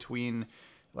somewhere between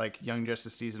like Young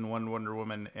Justice Season 1 Wonder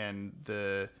Woman and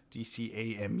the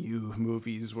DCAMU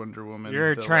movies Wonder Woman.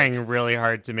 You're trying really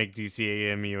hard to make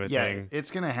DCAMU a thing. Yeah,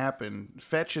 it's going to happen.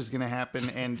 Fetch is going to happen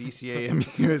and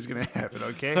DCAMU is going to happen,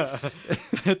 okay?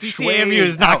 DCAMU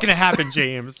is not going to happen,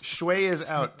 James. Shui is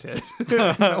out, Ted.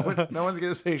 no one's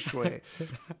going to say Shui.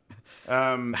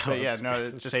 But yeah, no,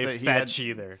 it's just say that he Fetch had...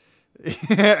 either.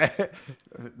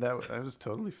 that was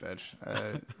totally Fetch.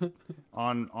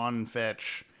 On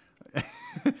Fetch.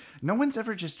 No one's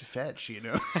ever just Fetch, you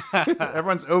know.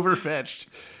 Everyone's overfetched.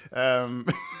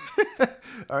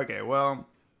 Okay, well,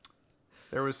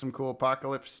 there was some cool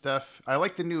apocalypse stuff. I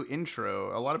like the new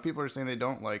intro. A lot of people are saying they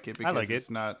don't like it because it's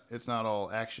not all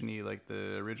actiony like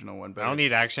the original one. But I don't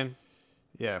need action.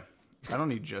 Yeah, I don't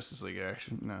need Justice League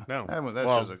action. No, No, that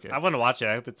show's okay. I want to watch it.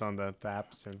 I hope it's on the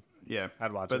app soon. Yeah,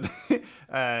 I'd watch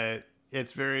it.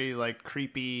 It's very like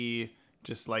creepy,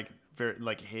 just like very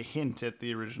like a hint at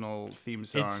the original theme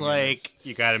song. It's like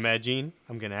you got Imagine.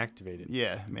 I'm gonna activate it.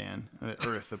 Yeah, man.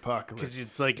 Earth apocalypse. Because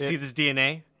it's like, see this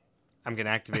DNA? I'm gonna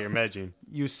activate Imagine.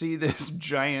 You see this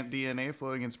giant DNA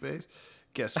floating in space?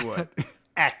 Guess what?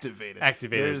 Activate it.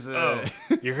 Activate it.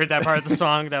 You heard that part of the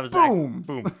song? That was boom,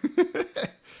 boom.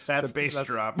 That's the bass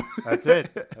drop. That's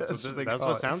it. That's what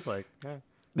what it sounds like. Yeah.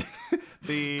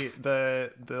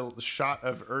 The shot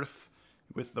of Earth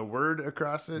with the word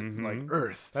across it, like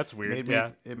Earth. That's weird.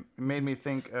 It made me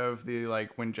think of the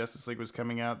like when Justice League was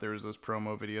coming out. There was those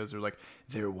promo videos. They're like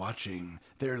they're watching,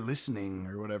 they're listening,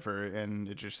 or whatever, and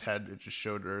it just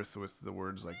showed Earth with the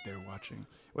words like they're watching.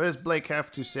 What does Blake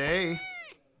have to say?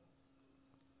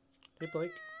 Hey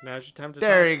Blake, now's your time to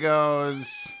There talk. he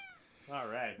goes. All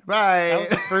right. Bye. That was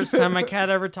the first time my cat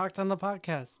ever talked on the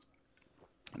podcast.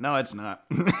 No, it's not.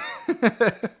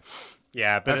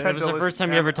 Yeah, but I've it had was to the first listen-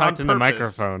 time you ever on talked in the purpose.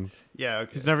 microphone. Yeah,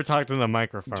 okay. He's never talked in the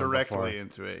microphone Directly before.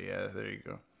 into it. Yeah, there you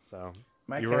go. So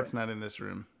My cat's not in this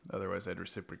room. Otherwise, I'd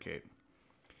reciprocate.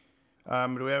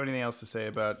 Do we have anything else to say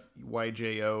about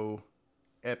YJO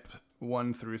EP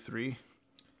 1 through 3?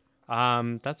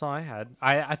 That's all I had.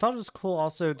 I thought it was cool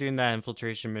also doing that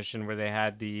infiltration mission where they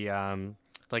had the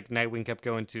like Nightwing kept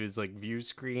going to his like view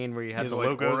screen where you had the like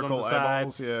logos Oracle on the side.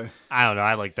 eyeballs, yeah. I don't know.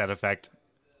 I like that effect.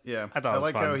 Yeah, I thought it was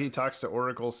like fun. how he talks to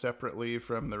Oracle separately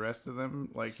from the rest of them.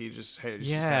 Like he just having a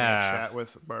chat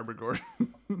with Barbara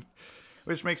Gordon,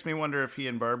 which makes me wonder if he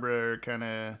and Barbara are kind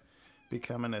of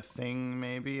becoming a thing.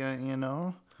 Maybe you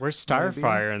know. Where's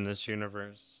Starfire in this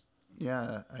universe?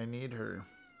 Yeah, I need her.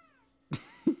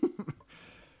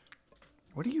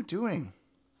 What are you doing?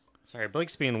 Sorry,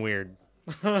 Blake's being weird.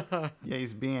 Yeah,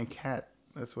 he's being a cat.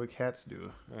 That's what cats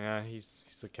do. Yeah, he's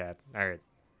a cat. All right.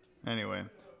 Anyway,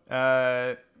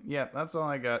 yeah, that's all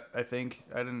I got. I think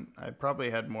I probably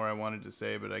had more I wanted to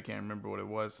say, but I can't remember what it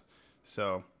was.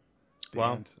 So, the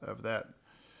end of that.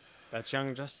 That's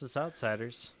Young Justice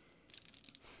Outsiders.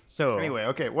 So anyway,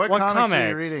 okay, what comics are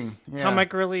you reading? Yeah.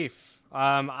 Comic Relief.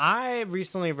 I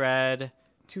recently read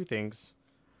 2 things.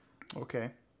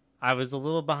 Okay. I was a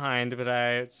little behind, but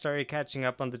I started catching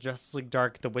up on the Justice League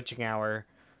Dark, The Witching Hour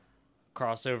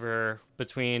crossover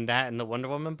between that and the Wonder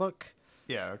Woman book.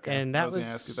 Yeah, okay. And that I was going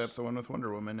to ask if that's the one with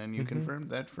Wonder Woman, and you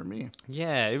confirmed that for me.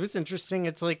 Yeah, it was interesting.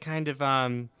 It's like kind of,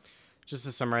 just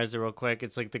to summarize it real quick,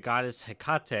 it's like the goddess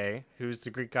Hecate, who's the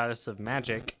Greek goddess of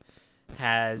magic,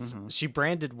 she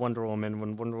branded Wonder Woman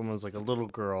when Wonder Woman was like a little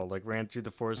girl, like ran through the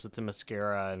forest with the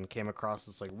mascara and came across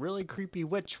this like really creepy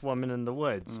witch woman in the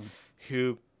woods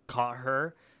who caught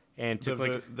her and took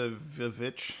the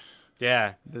Vivitch.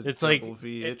 Yeah, it's like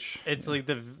V-itch. it's like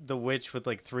the witch with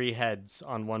like 3 heads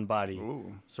on one body.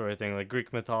 Ooh. Sort of thing, like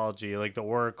Greek mythology, like the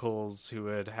oracles who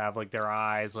would have like their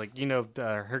eyes, like you know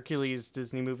the Hercules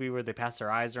Disney movie where they pass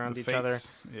their eyes around each other.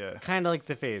 Yeah, kind of like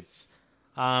the Fates.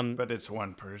 But it's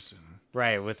one person.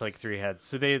 Right, with like 3 heads.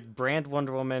 So they brand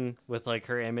Wonder Woman with like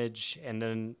her image and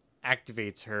then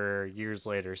activates her years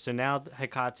later. So now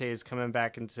Hecate is coming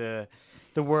back into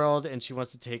the world and she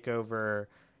wants to take over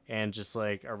and just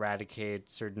like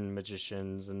eradicate certain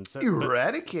magicians and so.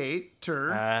 Eradicate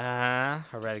her.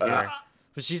 Eradicate her.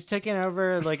 But she's taken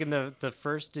over, like, in the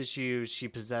first issue, she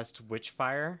possessed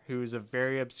Witchfire, who's a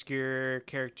very obscure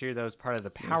character that was part of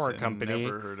the Power Company.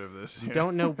 Never heard of this. You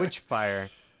don't know Witchfire.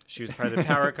 She was part of the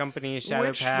Power Company,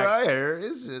 Shadow Pact. Witchfire,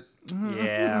 is it?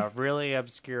 Yeah, really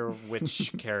obscure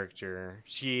witch character.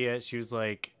 She was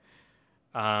like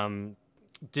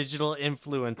digital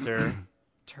influencer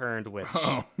turned witch.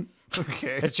 Oh,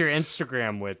 okay. It's your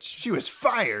Instagram witch. She was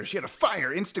fire. She had a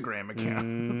fire Instagram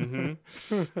account.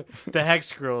 The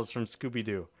Hex Girls from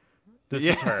Scooby-Doo. This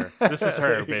is her. This is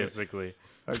her, basically.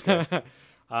 Okay.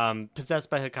 Possessed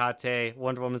by Hecate.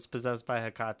 Wonder Woman's possessed by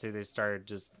Hecate. They started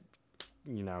just,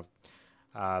 killing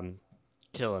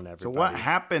everybody. So what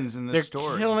happens in the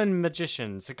story? They're killing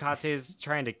magicians. Hecate's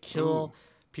trying to kill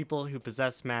people who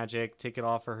possess magic, take it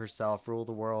all for herself, rule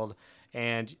the world.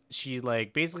 And she,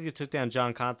 like, basically took down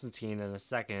John Constantine in a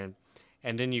second.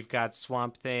 And then you've got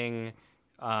Swamp Thing,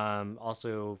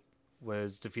 also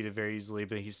was defeated very easily,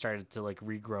 but he started to, like,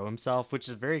 regrow himself, which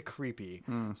is very creepy.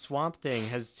 Swamp Thing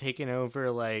has taken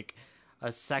over, like,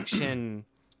 a section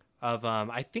of,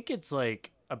 I think it's,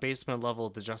 like, a basement level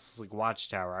of the Justice League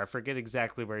Watchtower. I forget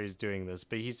exactly where he's doing this,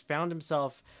 but he's found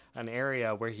himself an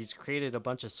area where he's created a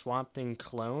bunch of Swamp Thing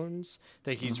clones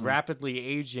that he's rapidly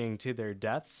aging to their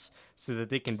deaths so that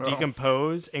they can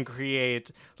decompose and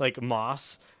create, like,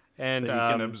 moss and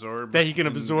that he can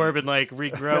absorb and like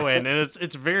regrow it. And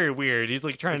it's very weird. He's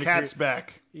like trying the to cat's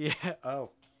back. Yeah. Oh.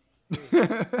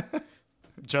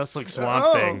 Just like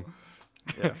Swamp Thing.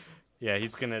 Yeah. Yeah,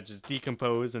 he's gonna just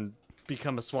decompose and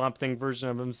become a Swamp Thing version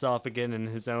of himself again in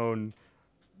his own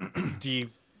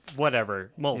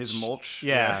mulch. His mulch.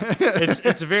 Yeah.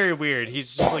 It's very weird.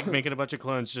 He's just like making a bunch of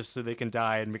clones just so they can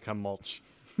die and become mulch.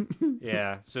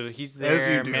 Yeah, so he's there. As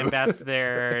you do. Man-Bat's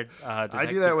there. I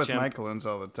do that with my clones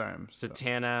all the time. So.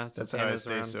 That's how I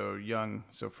stay so young,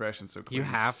 so fresh, and so clean. You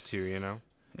have to,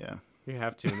 Yeah. You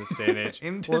have to in this day and age.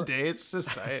 In today's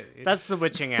society. That's the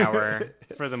Witching Hour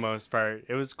for the most part.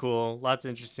 It was cool. Lots of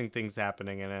interesting things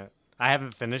happening in it. I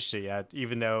haven't finished it yet,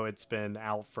 even though it's been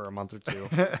out for a month or two.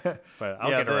 But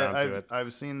I'll get around to it.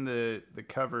 I've seen the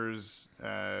covers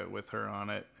with her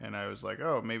on it, and I was like,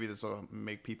 oh, maybe this will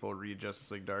make people read Justice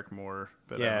League Dark more,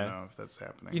 but I don't know if that's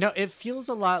happening. It feels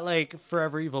a lot like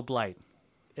Forever Evil Blight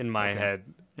in my head.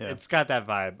 Yeah. It's got that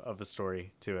vibe of a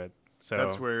story to it. So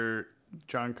that's where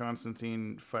John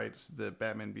Constantine fights the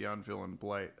Batman Beyond villain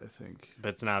Blight, I think. But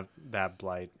it's not that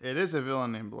Blight. It is a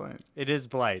villain named Blight. It is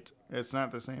Blight. It's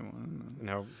not the same one.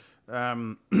 No.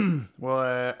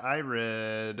 Well, I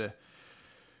read...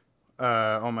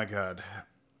 oh, my God.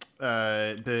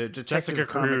 The Detective Jessica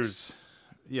Comics... Cruz.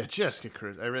 Yeah, Jessica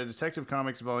Cruz. I read Detective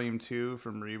Comics Volume 2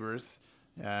 from Rebirth.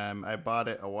 I bought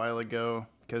it a while ago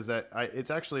because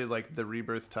it's actually like the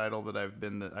Rebirth title that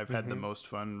I've had the most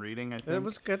fun reading. I think it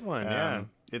was a good one. Yeah,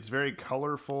 it's very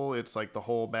colorful. It's like the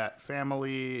whole Bat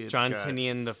family. John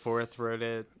Tinian IV wrote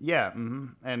it. Yeah,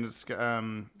 and it's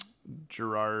Mitch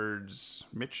Gerard's.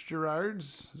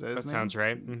 Is that his name? Sounds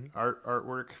right. Mm-hmm.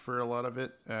 Artwork for a lot of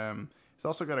it. It's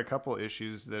also got a couple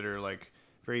issues that are like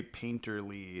very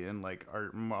painterly and like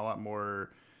art, a lot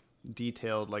more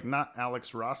detailed, like not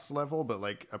Alex Ross level, but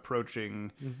like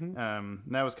approaching. And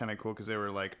that was kind of cool because they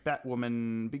were like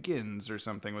Batwoman Begins or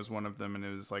something was one of them, and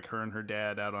it was like her and her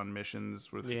dad out on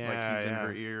missions with like he's in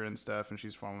her ear and stuff, and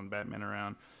she's following Batman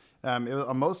around.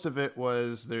 Most of it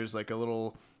was there's like a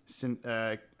little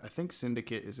I think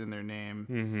Syndicate is in their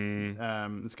name.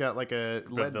 It's got like a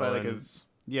led by like it's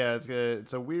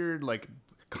a weird like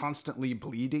constantly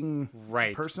bleeding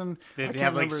person. They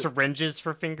have like syringes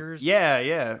for fingers.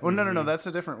 Yeah. Oh no, that's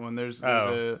a different one. There's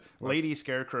a Lady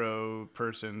Scarecrow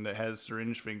person that has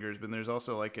syringe fingers, but there's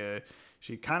also like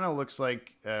she kind of looks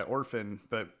like Orphan,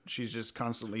 but she's just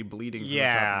constantly bleeding from the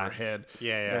top of her head.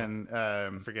 Yeah. And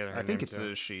forget her I think it's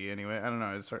too. a she anyway. I don't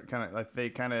know. It's kind of like they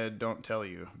kind of don't tell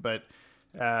you, but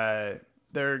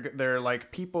they're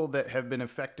like people that have been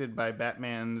affected by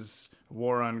Batman's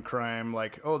war on crime.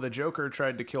 Like, oh, the Joker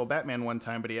tried to kill Batman one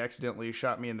time, but he accidentally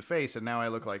shot me in the face, and now I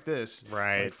look like this.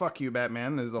 Right. Like, fuck you,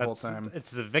 Batman, is the whole time. It's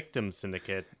the victim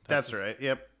syndicate. That's right.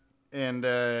 Yep. And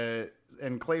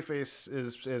Clayface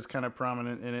is kind of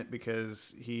prominent in it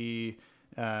because he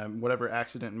whatever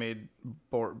accident made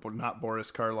not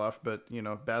Boris Karloff, but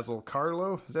Basil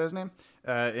Karlo, is that his name?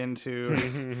 Into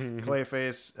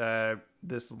Clayface.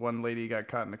 This one lady got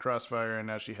caught in the crossfire, and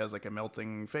now she has like a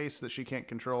melting face that she can't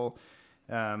control.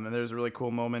 And there's a really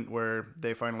cool moment where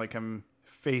they finally come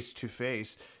face to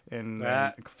face and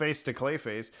face to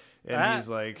Clayface, and he's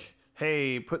like,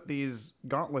 hey, put these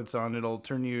gauntlets on, it'll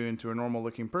turn you into a normal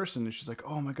looking person. And she's like,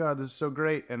 oh my God, this is so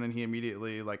great. And then he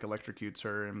immediately like electrocutes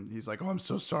her, and he's like, oh, I'm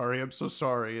so sorry.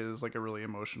 It was like a really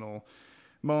emotional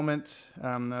moment.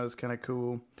 That was kind of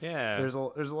cool. Yeah. There's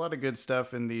a lot of good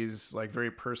stuff in these like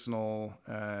very personal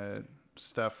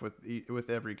stuff with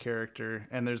every character,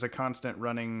 and there's a constant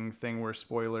running thing where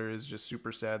Spoiler is just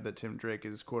super sad that Tim Drake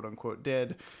is quote unquote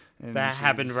dead. And that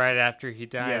happened right after he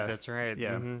died. Yeah, that's right.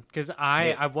 yeah. Because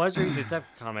I was reading the Death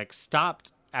comic,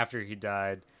 stopped after he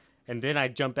died, and then I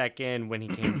jumped back in when he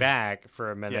came back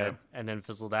for a minute, and then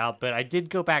fizzled out. But I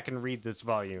did go back and read this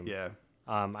volume. Yeah.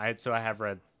 I have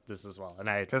read this as well, and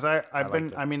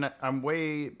I'm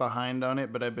way behind on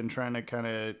it, but I've been trying to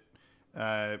kind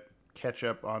of catch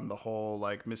up on the whole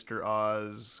like Mr.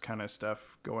 Oz kind of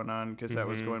stuff going on, because that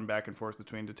was going back and forth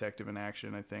between detective and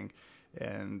action, I think,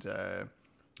 and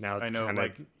now it's I know kind of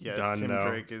like done. Tim though.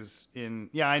 Drake is in.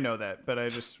 Yeah, I know that, but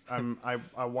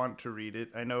I want to read it.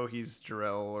 I know he's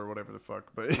Jor-El or whatever the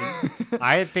fuck, but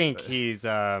I think he's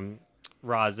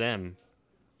Roz M.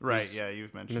 Right? He's yeah,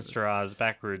 you've mentioned Mr. Oz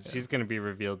backwards. Yeah. He's going to be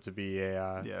revealed to be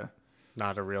a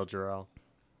not a real Jor-El.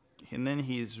 And then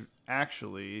he's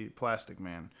actually Plastic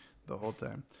Man the whole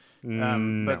time.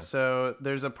 No. But so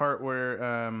there's a part where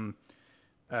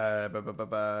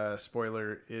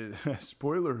spoiler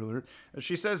alert.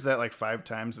 She says that like 5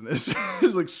 times in this.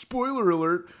 It's like, spoiler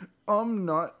alert, I'm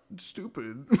not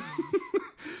stupid.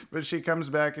 But she comes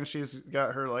back and she's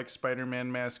got her like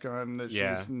Spider-Man mask on that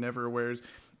she never wears.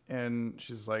 And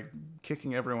she's like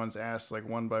kicking everyone's ass like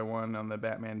one by one on the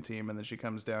Batman team. And then she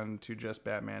comes down to just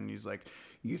Batman. And he's like,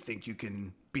 you think you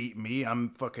can beat me?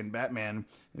 I'm fucking Batman.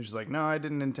 And she's like, no, I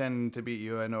didn't intend to beat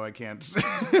you. I know I can't.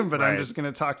 But I'm just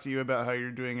going to talk to you about how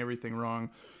you're doing everything wrong.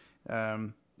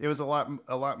 It was a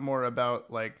lot more about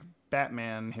like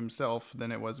Batman himself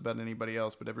than it was about anybody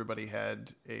else. But everybody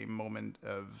had a moment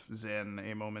of zen,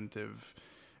 a moment of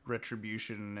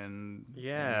retribution and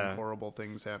horrible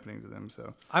things happening to them.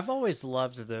 So I've always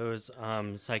loved those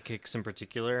psychics in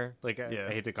particular. Like I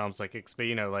hate to call them psychics, but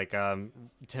you know, like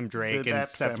Tim Drake and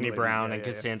Stephanie family. Brown and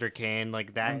Cassandra Cain,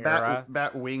 like that era.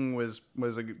 Batwing was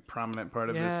a prominent part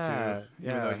of this too.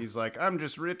 Even though he's like, I'm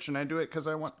just rich and I do it because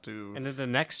I want to. And then the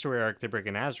next story arc, they bring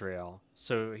in Azrael.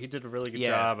 So he did a really good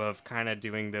job of kind of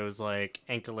doing those like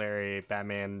ancillary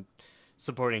Batman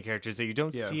supporting characters that you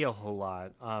don't see a whole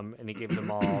lot, and he gave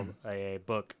them all a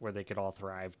book where they could all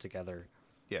thrive together.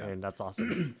 And that's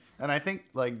awesome. And I think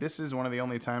like this is one of the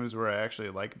only times where I actually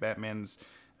like Batman's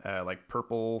like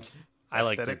purple aesthetic. I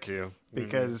liked it too,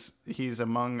 because he's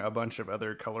among a bunch of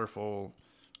other colorful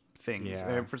things.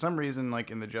 And for some reason,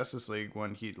 like in the Justice League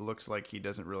one, he looks like he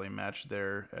doesn't really match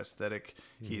their aesthetic.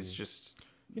 He's just,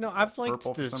 you know, I've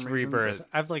liked this Rebirth.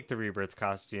 I've liked the Rebirth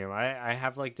costume. I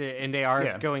have liked it, and they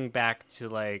are going back to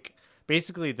like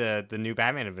basically the new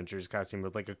Batman Adventures costume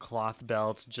with like a cloth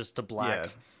belt, just a black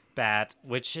bat,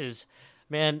 which is,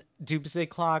 man, Doomsday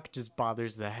Clock just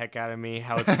bothers the heck out of me.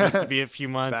 How it's supposed to be a few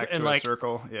months, back and to like a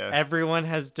circle. Everyone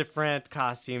has different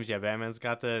costumes. Yeah, Batman's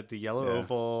got the yellow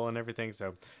oval and everything.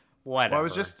 So whatever. Well,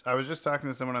 I was just talking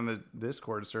to someone on the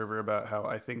Discord server about how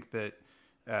I think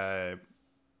that.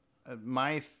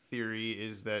 My theory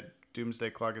is that Doomsday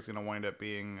Clock is going to wind up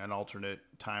being an alternate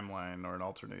timeline or an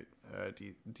alternate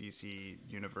DC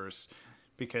universe,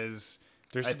 because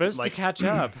they're supposed to catch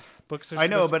up. Books are. I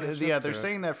know, but they're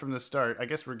saying that from the start. I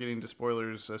guess we're getting to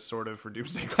spoilers, sort of, for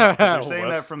Doomsday Clock. They're saying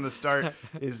that from the start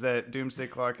is that Doomsday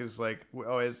Clock is like,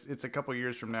 it's a couple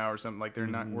years from now or something. Like they're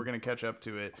not. We're going to catch up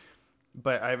to it.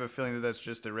 But I have a feeling that that's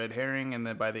just a red herring, and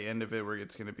that by the end of it,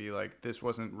 it's going to be like, this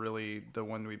wasn't really the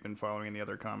one we've been following in the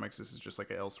other comics. This is just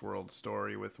like an Elseworld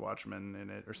story with Watchmen in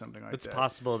it or something like that. It's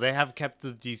possible. They have kept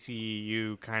the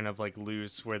DCEU kind of like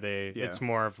loose, where it's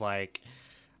more of like,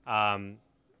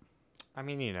 I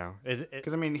mean, you know,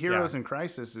 because Heroes in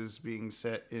Crisis is being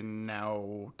set in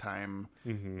now time,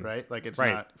 right? Like it's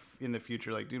not in the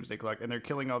future like Doomsday Clock, and they're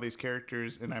killing all these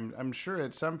characters. And I'm sure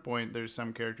at some point there's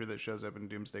some character that shows up in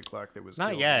Doomsday Clock that was not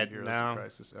killed yet. In Heroes in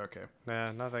Crisis. Okay,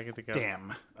 nah, not that I get to go.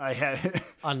 Damn, I had it.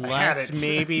 Unless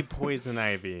maybe Poison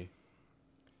Ivy.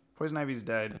 Poison Ivy's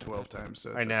died 12 times,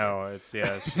 so I know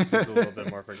okay. She's a little bit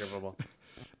more forgivable.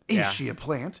 Is she a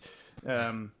plant?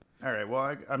 All right,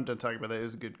 well, I'm done talking about that. It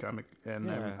was a good comic, and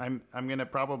I'm gonna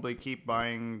probably keep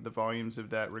buying the volumes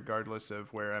of that, regardless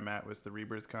of where I'm at with the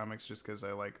Rebirth comics, just because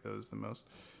I like those the most.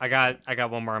 I got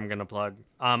one more I'm gonna plug.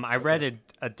 I read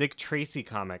a Dick Tracy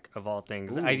comic of all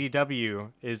things. Ooh.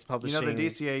 IDW is publishing. You know, the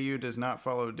DCAU does not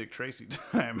follow Dick Tracy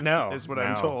time. No, is what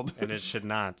I'm told, and it should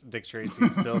not. Dick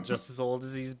Tracy's still just as old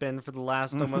as he's been for the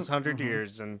last almost 100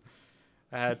 years, and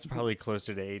it's probably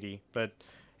closer to 80, but.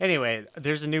 Anyway,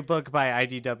 there's a new book by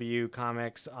IDW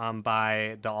Comics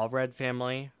by the Allred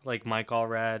family, like Mike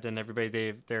Allred and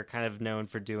everybody. They're kind of known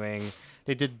for doing.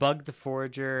 They did Bug the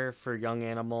Forager for Young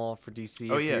Animal for DC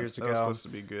a few years ago. That was supposed to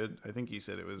be good. I think you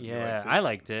said it was. Yeah, I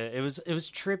liked it. It was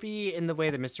trippy in the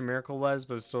way that Mr. Miracle was,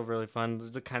 but it was still really fun.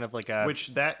 It was kind of like a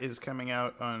that is coming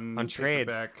out on trade.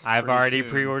 Paperback. I've already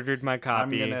pre-ordered my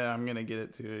copy. I'm gonna get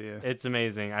it too. Yeah, it's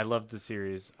amazing. I love the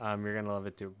series. You're gonna love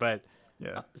it too. But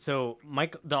yeah. So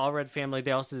the Allred family,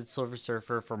 they also did Silver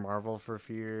Surfer for Marvel for a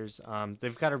few years.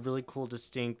 They've got a really cool,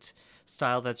 distinct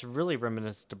style that's really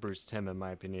reminiscent to Bruce Timm, in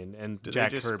my opinion, and Did Jack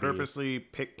they just Kirby. purposely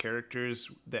pick characters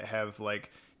that have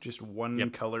like just one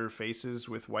color faces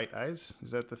with white eyes? Is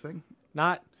that the thing?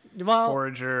 Not well.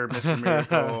 Forager, Mr.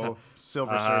 Miracle,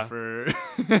 Silver Surfer.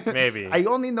 Maybe. I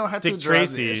only know how Dick to draw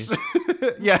Tracy. this.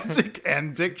 Yeah,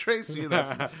 Dick Tracy.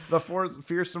 That's the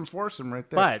fearsome foursome right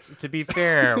there. But to be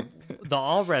fair, the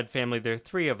Allred family, there are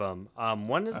three of them.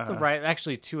 One is the writer.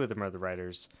 Actually, two of them are the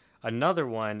writers. Another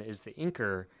one is the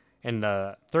inker, and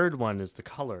the third one is the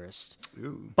colorist.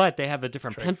 Ooh. But they have a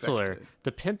different Trifecta. penciler.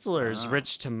 The penciler is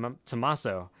Rich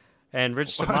Tommaso, and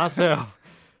Rich Tommaso.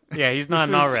 Yeah, he's not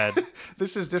an Allred.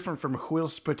 This is different from Will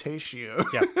Spataccio.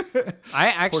 Yeah, I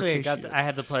actually Portatio. I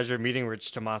had the pleasure of meeting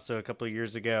Rich Tommaso a couple of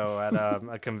years ago at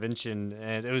a convention,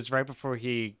 and it was right before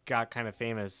he got kind of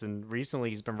famous. And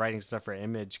recently, he's been writing stuff for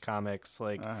Image Comics,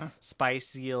 like Spy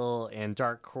Seal and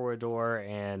Dark Corridor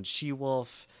and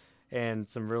She-Wolf, and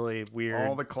some really weird,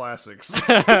 All the classics.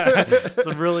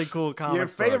 some really cool comic Your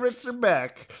favorites books. are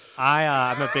back.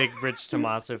 I'm a big Rich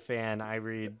Tommaso fan. I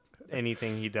read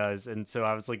anything he does, and so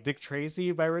I was like, Dick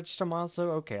Tracy by Rich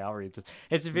Tommaso. Okay, I'll read this.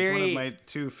 It's He's very one of my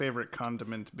two favorite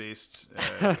condiment-based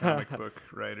comic book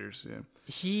writers. Yeah.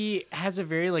 He has a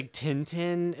very like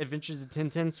Tintin, Adventures of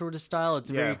Tintin sort of style. It's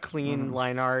very clean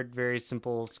line art, very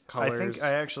simple colors. I think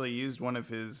I actually used one of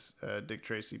his Dick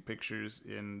Tracy pictures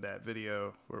in that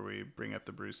video where we bring up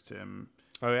the Bruce Timm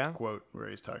quote where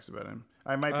he talks about him.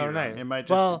 I might be wrong. Nice. It might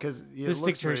just because this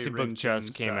Dick Tracy book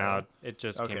just came out. It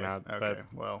just came out. Okay, but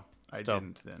well, I still,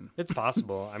 didn't then. It's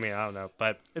possible. I mean, I don't know,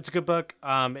 but it's a good book.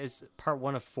 It's part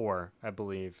 1 of 4, I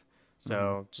believe.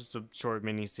 So just a short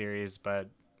mini series, but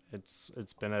it's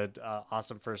been a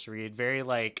awesome first read. Very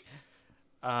like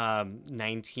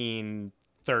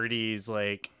 1930s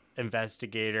like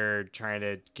investigator trying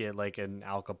to get like an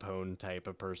Al Capone type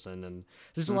of person, and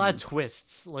there's a lot of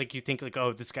twists. Like you think like,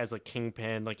 oh, this guy's like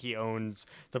kingpin, like he owns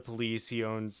the police, he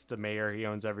owns the mayor, he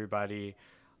owns everybody.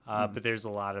 But there's a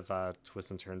lot of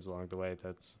twists and turns along the way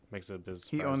that makes it a business.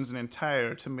 He owns an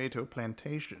entire tomato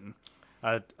plantation.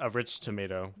 A rich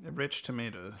tomato. A rich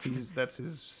tomato. That's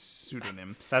his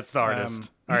pseudonym. That's the artist.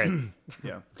 All right.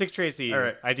 Yeah. Dick Tracy. All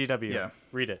right. IDW. Yeah.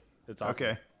 Read it. It's awesome.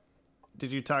 Okay.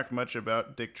 Did you talk much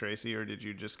about Dick Tracy, or did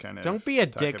you just kind of... Don't be a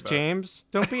dick, James.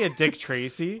 Don't be a Dick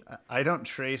Tracy. I don't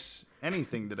trace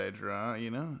anything that I draw, you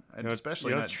know?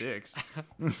 Especially not dicks.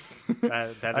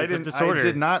 That is a disorder.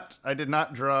 I did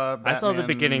not draw Batman. I saw the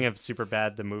beginning of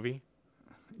Superbad, the movie.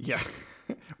 Yeah.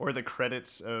 Or the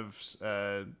credits of...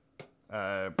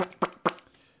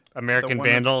 American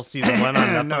Vandal, season 1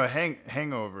 on Netflix. No,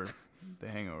 Hangover. The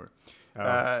Hangover.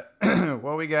 Oh.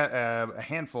 Well, we got a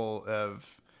handful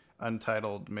of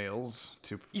untitled mails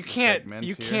to You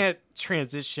segment can't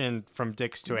transition from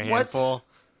dicks to a handful.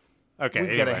 Okay,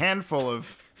 we've got a handful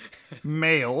of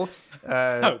mail.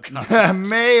 Oh God.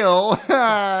 Mail.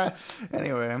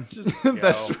 Anyway,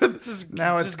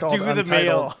 now it's called do Untitled. the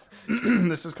mail.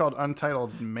 This is called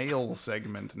Untitled Mail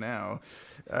segment now.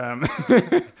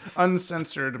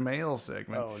 Uncensored mail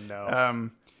segment. Oh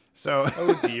no. So.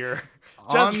 Oh dear.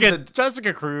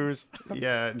 Jessica Cruz.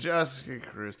 Yeah, Jessica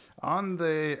Cruz. On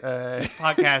the This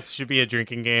podcast should be a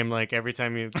drinking game. Like every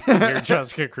time you hear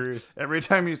Jessica Cruz, every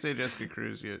time you say Jessica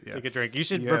Cruz, take a drink. You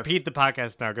should repeat the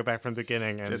podcast now. Go back from the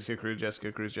beginning. And... Jessica Cruz,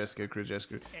 Jessica Cruz, Jessica Cruz,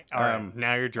 Jessica Cruz. All right,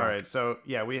 now you're drunk. All right, so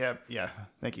yeah, we have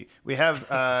thank you. We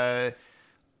have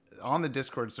on the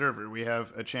Discord server, we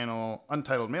have a channel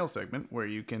Untitled Mail segment where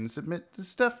you can submit the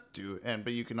stuff to,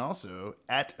 but you can also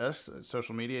at us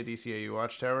social media DCAU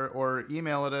Watchtower, or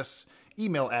email at us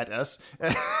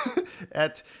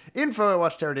at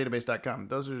info@watchtowerdatabase.com.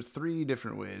 Those are 3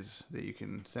 different ways that you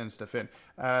can send stuff in.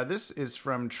 This is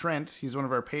from Trent. He's one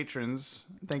of our patrons.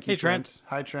 Thank you, Trent.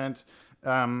 Hi, Trent.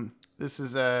 This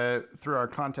is through our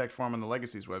contact form on the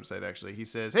Legacies website, actually. He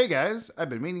says, "Hey, guys, I've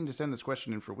been meaning to send this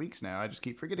question in for weeks now. I just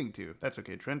keep forgetting to." That's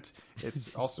okay, Trent.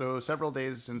 It's also several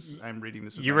days since I'm reading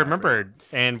this. You remembered,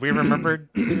 and we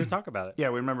remembered to talk about it. Yeah,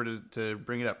 we remembered to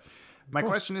bring it up. My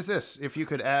question is this. If you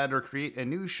could add or create a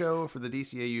new show for the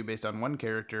DCAU based on one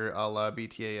character, a la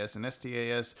BTAS and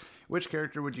STAS, which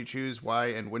character would you choose, why,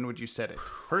 and when would you set it?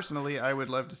 Personally, I would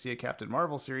love to see a Captain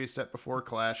Marvel series set before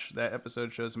Clash. That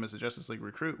episode shows him as a Justice League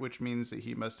recruit, which means that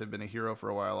he must have been a hero for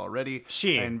a while already. I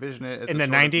envision it as in a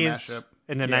the sort 90s, of mashup.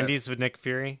 in the 90s with Nick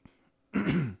Fury.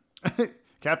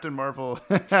 Captain Marvel,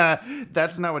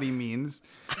 that's not what he means.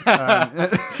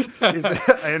 I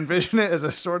envision it as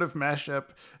a sort of mashup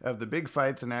of the big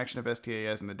fights and action of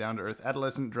STAS and the down-to-earth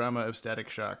adolescent drama of Static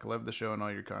Shock. Love the show and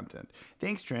all your content.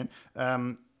 Thanks, Trent.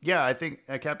 Yeah, I think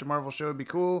a Captain Marvel show would be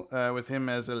cool with him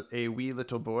as a wee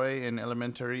little boy in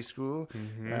elementary school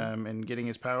and getting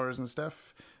his powers and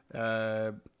stuff.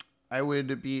 I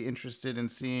would be interested in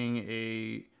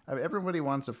seeing everybody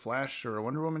wants a Flash or a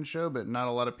Wonder Woman show, but not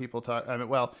a lot of people talk. I mean,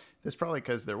 well, that's probably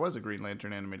because there was a Green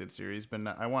Lantern animated series, but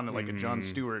I wanted like a John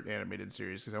Stewart animated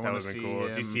series because I want to see cool.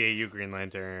 him. DCAU Green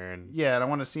Lantern. Yeah, and I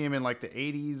want to see him in like the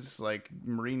 80s, like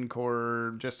Marine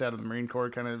Corps, just out of the Marine Corps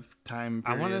kind of time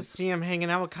period. I want to see him hanging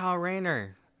out with Kyle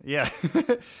Rayner. Yeah.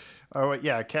 Oh,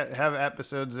 yeah. Have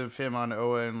episodes of him on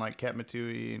Oa and like Kat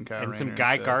Matui and Kyle Rayner. And some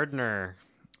Guy Gardner.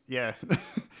 Yeah.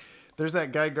 There's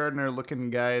that Guy Gardner looking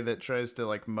guy that tries to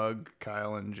like mug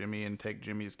Kyle and Jimmy and take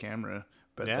Jimmy's camera,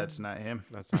 but that's not him.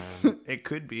 That's not him. It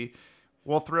could be.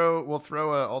 We'll throw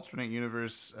a alternate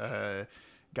universe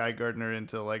Guy Gardner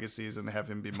into Legacies and have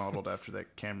him be modeled after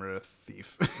that camera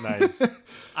thief. Nice.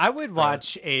 I would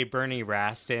watch a Bernie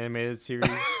Rast animated series.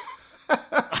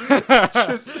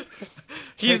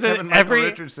 He's every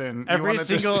Richardson. Every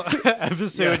single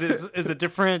episode is a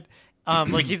different.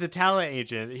 Like he's a talent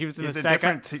agent. He was in a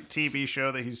different TV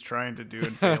show that he's trying to do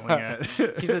and failing at.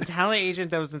 He's a talent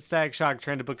agent that was in Static Shock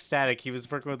trying to book Static. He was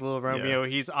working with Little Romeo.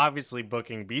 He's obviously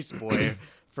booking Beast Boy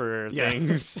for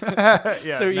things.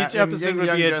 So each episode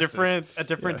would be a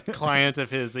different client of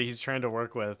his that he's trying to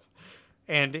work with.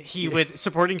 And he would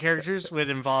supporting characters would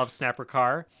involve Snapper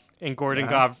Carr and Gordon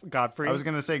Godfrey. I was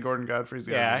gonna say Gordon Godfrey's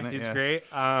he's great.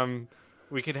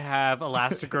 We could have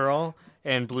Elastigirl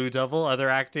and Blue Devil,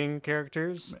 other acting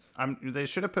characters. They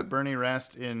should have put Bernie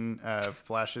Rast in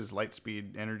Flash's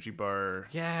Lightspeed energy bar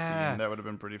scene. That would have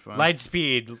been pretty fun.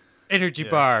 Lightspeed energy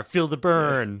bar, feel the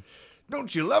burn.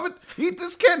 Don't you love it? Eat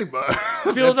this candy bar.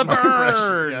 Feel the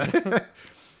burn.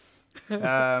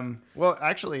 Well,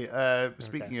 actually,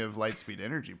 speaking of Lightspeed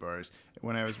energy bars,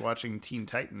 when I was watching Teen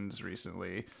Titans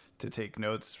recently to take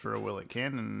notes for a Will It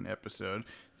Cannon episode,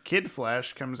 Kid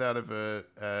Flash comes out of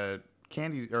a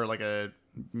candy or like a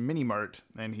mini mart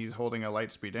and he's holding a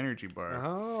Lightspeed energy bar.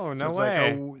 Oh, no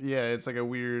way. It's like a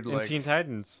weird in Teen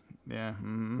Titans. Yeah.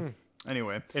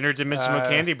 Anyway, interdimensional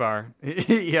candy bar.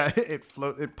 Yeah,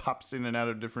 it pops in and out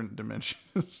of different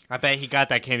dimensions. I bet he got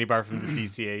that candy bar from the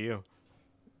DCAU.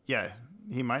 Yeah,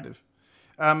 he might have.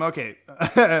 Okay.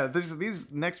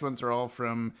 These next ones are all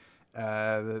from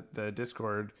the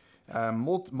Discord.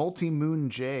 Multi-Moon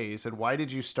J said, "Why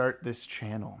did you start this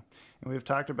channel?" And we've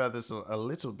talked about this a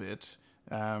little bit,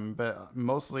 but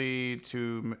mostly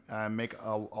to make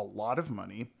a lot of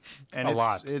money. And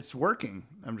it's working.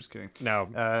 I'm just kidding.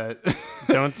 No.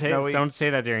 Don't say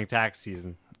that during tax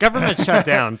season. Government shut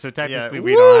down, so technically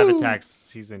we don't have a tax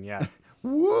season yet.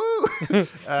 Woo!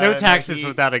 No taxes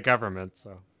without a government.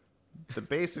 So the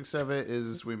basics of it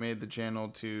is we made the channel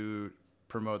to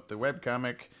promote the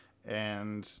webcomic,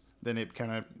 and then it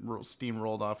kind of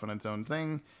steamrolled off on its own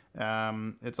thing.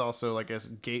 It's also like a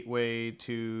gateway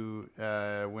to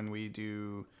when we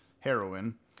do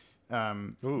Heroine.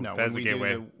 When we do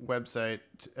the website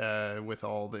with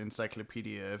all the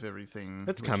encyclopedia of everything.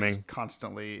 It's coming. Is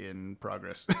constantly in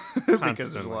progress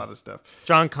because there's a lot of stuff.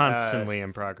 John constantly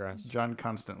in progress. John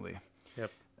constantly.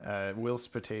 Yep. Will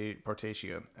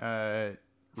Portatio.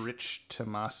 Rich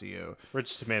Tomasio.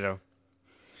 Rich Tomato.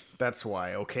 That's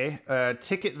why, okay?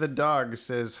 Ticket the Dog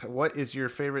says, "What is your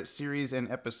favorite series and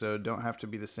episode? Don't have to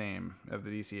be the same of the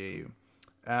DCAU."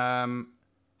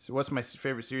 So what's my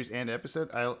favorite series and episode?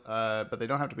 But they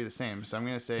don't have to be the same. So I'm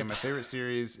going to say my favorite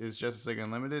series is Justice League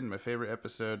Unlimited, and my favorite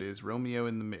episode is Romeo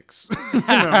in the Mix.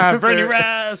 Bernie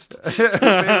Rast! Favorite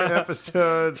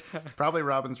episode, probably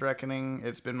Robin's Reckoning.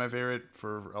 It's been my favorite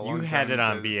for a long time. You had it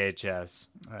on VHS.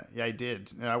 Yeah, I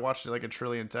did. And I watched it like a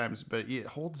trillion times, but it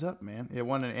holds up, man. It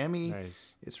won an Emmy.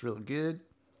 Nice. It's real good.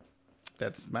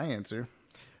 That's my answer.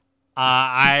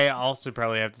 I also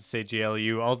probably have to say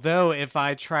GLU. Although, if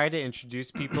I try to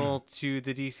introduce people to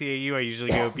the DCAU, I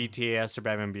usually go BTAS or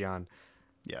Batman Beyond.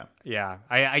 Yeah. Yeah.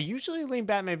 I usually lean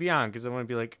Batman Beyond because I want to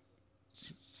be like,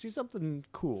 see something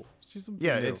cool. See something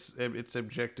new. It's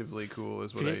objectively cool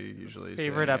is what I usually say.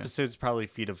 Favorite episode's probably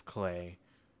Feet of Clay.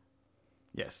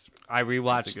 Yes. I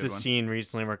rewatched the one. scene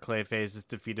recently where Clayface is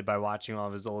defeated by watching all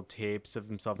of his old tapes of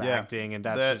himself acting, and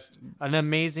that's just an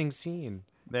amazing scene.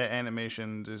 That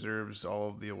animation deserves all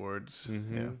of the awards.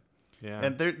 Mm-hmm. Yeah.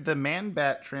 And the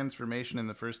Man-Bat transformation in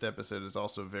the first episode is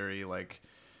also very, like,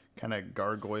 kind of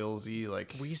gargoyles-y.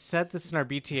 Like, we said this in our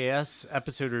BTS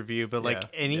episode review, but like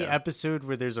any episode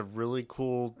where there's a really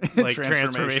cool like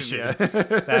transformation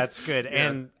that's good.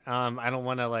 And I don't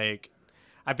want to like.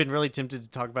 I've been really tempted to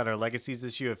talk about our Legacies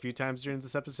issue a few times during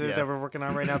this episode that we're working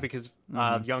on right now because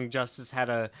Young Justice had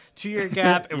a 2-year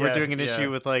gap, and we're doing an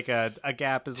issue with like a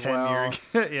gap as well.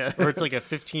 Or it's like a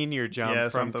 15-year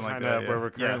jump from kind of where we're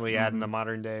currently at in the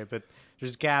modern day. But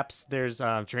there's gaps. There's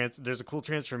there's a cool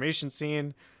transformation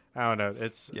scene. I don't know.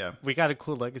 It's we got a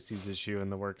cool Legacies issue in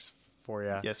the works for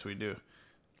you. Yes, we do.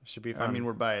 Should be fun. I mean,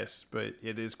 we're biased, but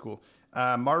it is cool.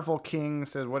 Marvel King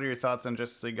says, "What are your thoughts on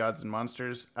Justice League Gods and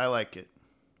Monsters?" I like it.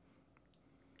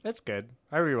 That's good.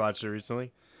 I rewatched it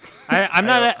recently. I'm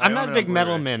not a big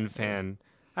Metal Men fan.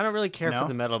 I don't really care for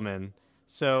the Metal Men.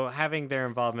 So having their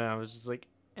involvement, I was just like,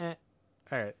 all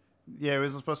right. Yeah, it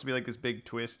was supposed to be like this big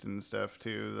twist and stuff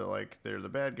too. That like they're the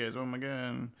bad guys. Oh my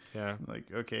god. Yeah. Like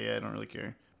okay, I don't really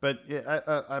care. But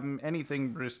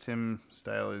anything Bruce Timm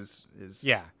style is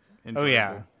enjoyable. Oh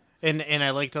yeah. And I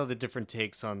liked all the different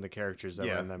takes on the characters that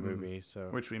were in that movie. So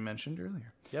which we mentioned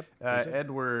earlier. Yep.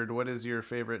 Edward, what is your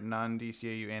favorite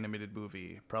non-DCAU animated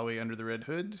movie? Probably Under the Red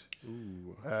Hood.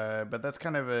 Ooh. But that's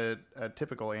kind of a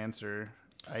typical answer.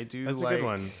 That's a good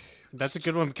one. That's a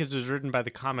good one because it was written by the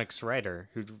comics writer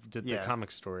who did the comic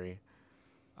story.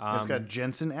 It's got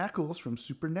Jensen Ackles from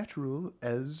Supernatural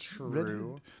as Red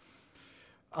Hood.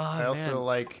 I also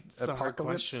like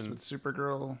Apocalypse with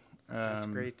Supergirl. That's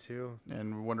great too.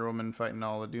 And Wonder Woman fighting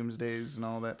all the Doomsdays and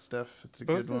all that stuff. It's a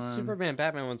good one. Both the Superman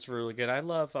Batman one's really good. I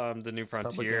love The New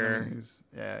Frontier.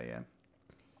 Yeah.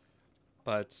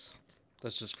 But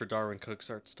that's just for Darwin Cook's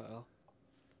art style.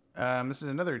 This is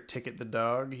another Ticket the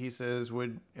Dog. He says,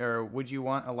 would you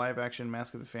want a live action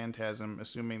Mask of the Phantasm,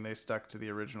 assuming they stuck to the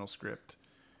original script?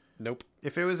 Nope.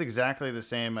 If it was exactly the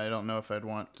same, I don't know if I'd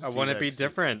want to see I want it to be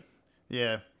different.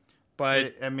 Yeah.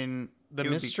 But I mean, the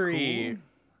mystery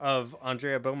of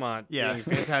Andrea Beaumont being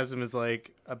Phantasm is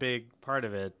like a big part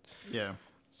of it. Yeah.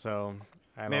 So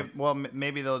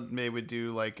maybe they would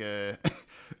do like a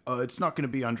it's not going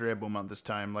to be Andrea Beaumont this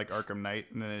time, like Arkham Knight,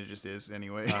 and then it just is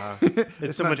anyway.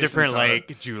 It's somewhat different,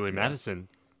 like Julie Madison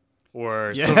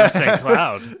or Silver St.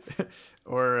 Cloud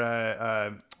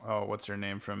or what's her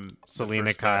name from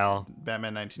Selena Kyle,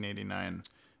 Batman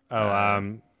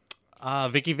 1989.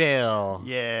 Vicky Vale.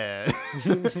 Yeah.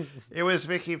 It was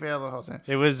Vicky Vale the whole time.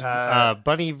 It was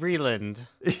Bunny Vreeland.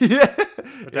 Yeah.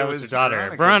 But that was her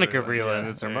daughter. Veronica Vreeland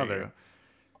is her mother.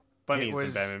 Bunny's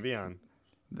in Batman Beyond.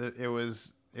 It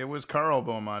was Carl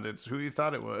Beaumont. It's who you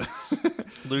thought it was.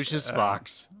 Lucius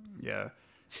Fox. Yeah.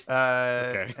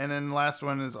 Okay. And then last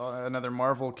one is another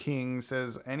Marvel King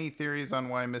says, any theories on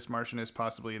why Miss Martian is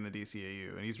possibly in the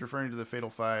DCAU? And he's referring to the Fatal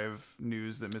 5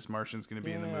 news that Miss Martian's going to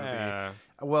be in the movie.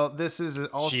 Well, this is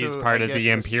also... She's part of the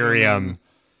Imperium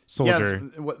soldier.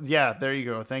 Yes, there you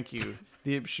go. Thank you.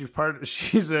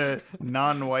 She's a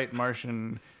non-white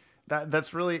Martian.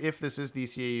 That's really, if this is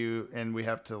DCAU and we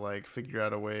have to like figure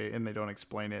out a way and they don't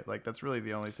explain it, like that's really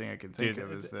the only thing I can think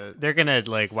of is that they're gonna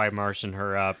like white Martian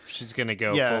her up. She's gonna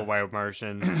go full white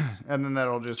Martian, and then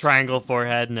that'll just triangle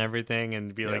forehead and everything,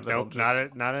 and be like, nope, not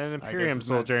an Imperium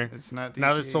soldier. It's not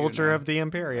a soldier of the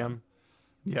Imperium.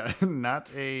 Yeah, not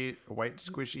a white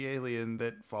squishy alien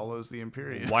that follows the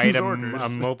Imperium. White, a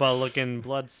MOBA-looking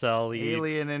blood cell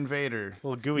alien invader.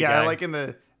 Little gooey guy. Yeah, like in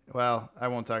the. Well, I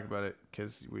won't talk about it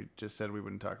because we just said we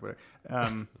wouldn't talk about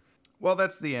it. Well,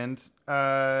 that's the end.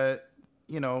 Thanks.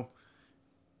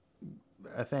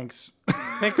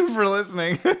 Thanks for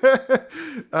listening.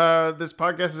 This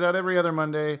podcast is out every other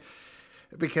Monday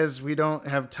because we don't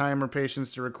have time or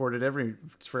patience to record it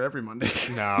for every Monday.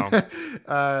 No.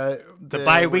 The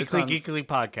bi-weekly Geekly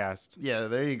podcast. Yeah,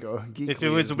 there you go. Geekly if it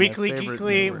was Weekly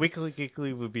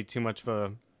Geekly would be too much of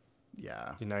a...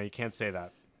 Yeah. You can't say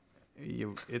that.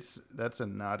 That's a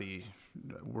naughty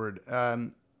word.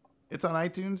 It's on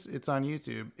iTunes, it's on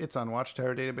YouTube, it's on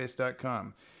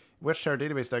WatchtowerDatabase.com.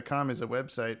 WatchtowerDatabase.com is a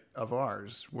website of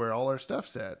ours where all our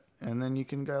stuff's at, and then you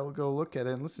can go look at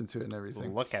it and listen to it and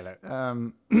everything. Look at it.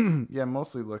 Yeah,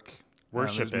 mostly look.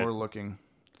 Worship it. There's more looking.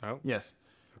 Oh, yes.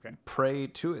 Okay. Pray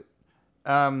to it.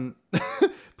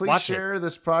 Please share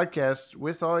this podcast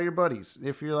with all your buddies.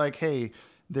 If you're like, hey,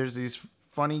 there's these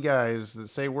funny guys that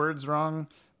say words wrong.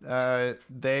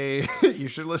 You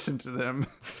should listen to them.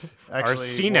 Actually,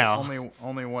 Arsenal.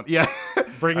 Only one. Yeah.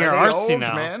 Bring your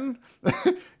Arsenal, man.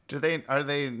 Are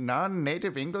they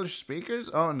non-native English speakers?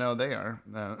 Oh no, they are.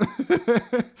 No.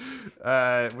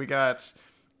 We got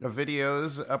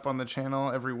videos up on the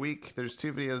channel every week. There's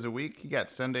 2 videos a week. You got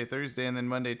Sunday, Thursday, and then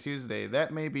Monday, Tuesday.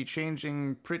 That may be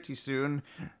changing pretty soon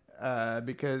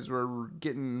because we're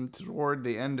getting toward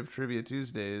the end of Trivia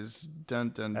Tuesdays. Dun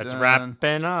dun dun. That's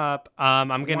wrapping up.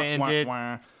 I'm gonna end it.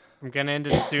 I'm gonna end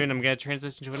it soon. I'm gonna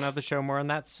transition to another show. More on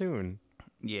that soon.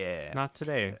 Yeah. Not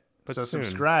today. But so soon.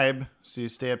 Subscribe so you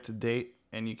stay up to date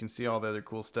and you can see all the other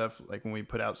cool stuff, like when we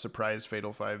put out surprise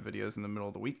Fatal 5 videos in the middle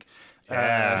of the week.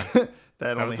 Yeah.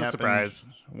 that only was a happened surprise.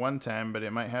 one time, but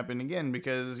it might happen again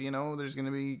because, there's going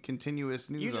to be continuous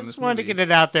news You on this just wanted to get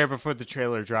it out there before the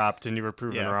trailer dropped, and you were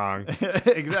proven wrong.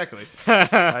 Exactly.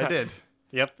 I did.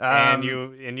 Yep. And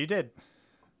you did.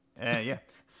 Yeah.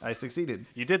 I succeeded.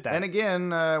 You did that. And again,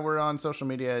 we're on social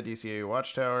media at DCAU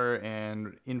Watchtower,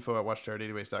 and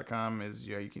info@watchtowerdatabase.com is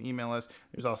you can email us.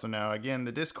 There's also now, again,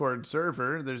 the Discord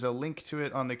server. There's a link to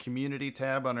it on the community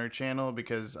tab on our channel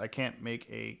because I can't make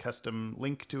a custom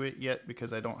link to it yet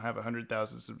because I don't have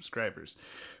 100,000 subscribers.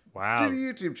 Wow. To the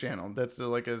YouTube channel. That's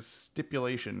like a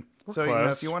stipulation. We're so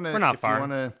close. if you want to, we're not far. You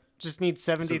wanna, just need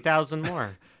 70,000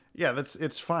 more. Yeah,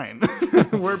 it's fine.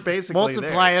 We're basically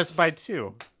multiply there. us by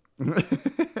 2.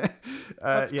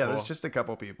 That's yeah, cool. there's just a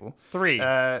couple people. 3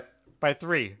 by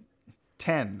 3.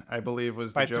 10, I believe,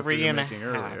 was the By joke 3 we were and a making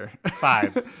half. earlier.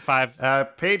 5.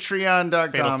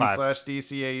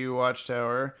 Patreon.com/DCAU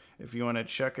Watchtower if you want to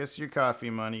chuck us your coffee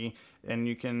money. And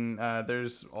you can,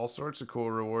 there's all sorts of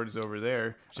cool rewards over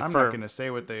there. I'm not going to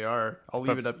say what they are. I'll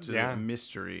leave it up to the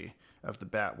mystery of the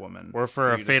Batwoman. Or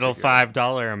for a fatal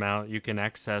 $5 amount, you can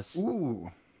access. Ooh.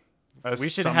 We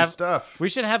should have stuff. We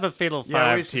should have a fatal 5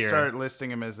 Yeah, we should tier. start listing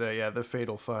them as the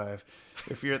fatal 5.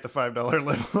 If you're at the $5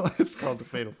 level, it's called the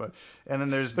fatal 5. And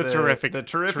then there's the terrific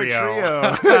trio.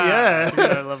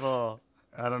 Yeah, level.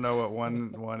 I don't know what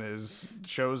one is.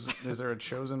 Is there a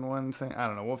chosen one thing? I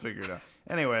don't know. We'll figure it out.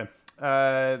 Anyway,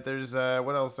 there's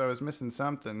what else? I was missing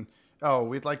something. Oh,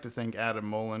 we'd like to thank Adam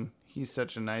Mullen. He's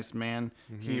such a nice man.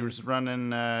 Mm-hmm. He was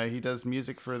running, he does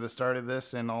music for the start of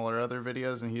this and all our other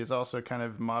videos, and he is also kind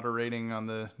of moderating on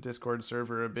the Discord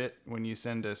server a bit. When you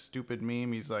send a stupid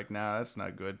meme, he's like, nah, that's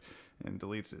not good, and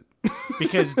deletes it.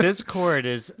 Because Discord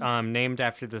is named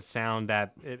after the sound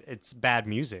that it's bad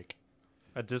music.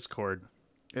 A Discord.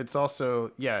 It's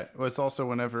also, it's also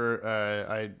whenever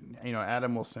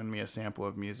Adam will send me a sample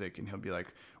of music, and he'll be like,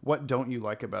 what don't you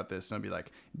like about this? And I'll be like,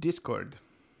 Discord.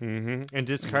 Mm-hmm. And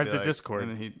discard the Discord.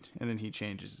 And then he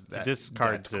changes that.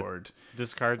 Discards it.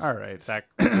 Discards all right. that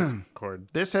Discord.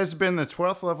 This has been the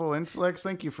 12th Level Intellects.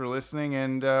 Thank you for listening,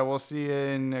 and we'll see you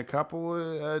in a couple,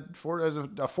 a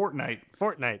fortnight.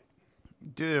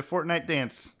 Do a Fortnite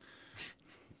dance.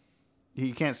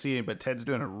 You can't see it, but Ted's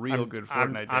doing a real good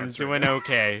Fortnite dance. I'm doing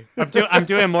okay. I'm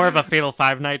doing more of a Fatal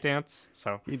 5 night dance.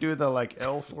 So you do the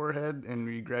L forehead, and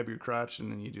you grab your crotch,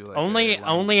 and then you do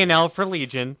only an L for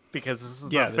Legion because this is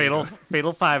the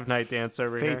Fatal 5 night dance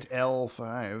over here. Fate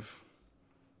L5.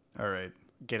 All right,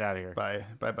 get out of here. Bye.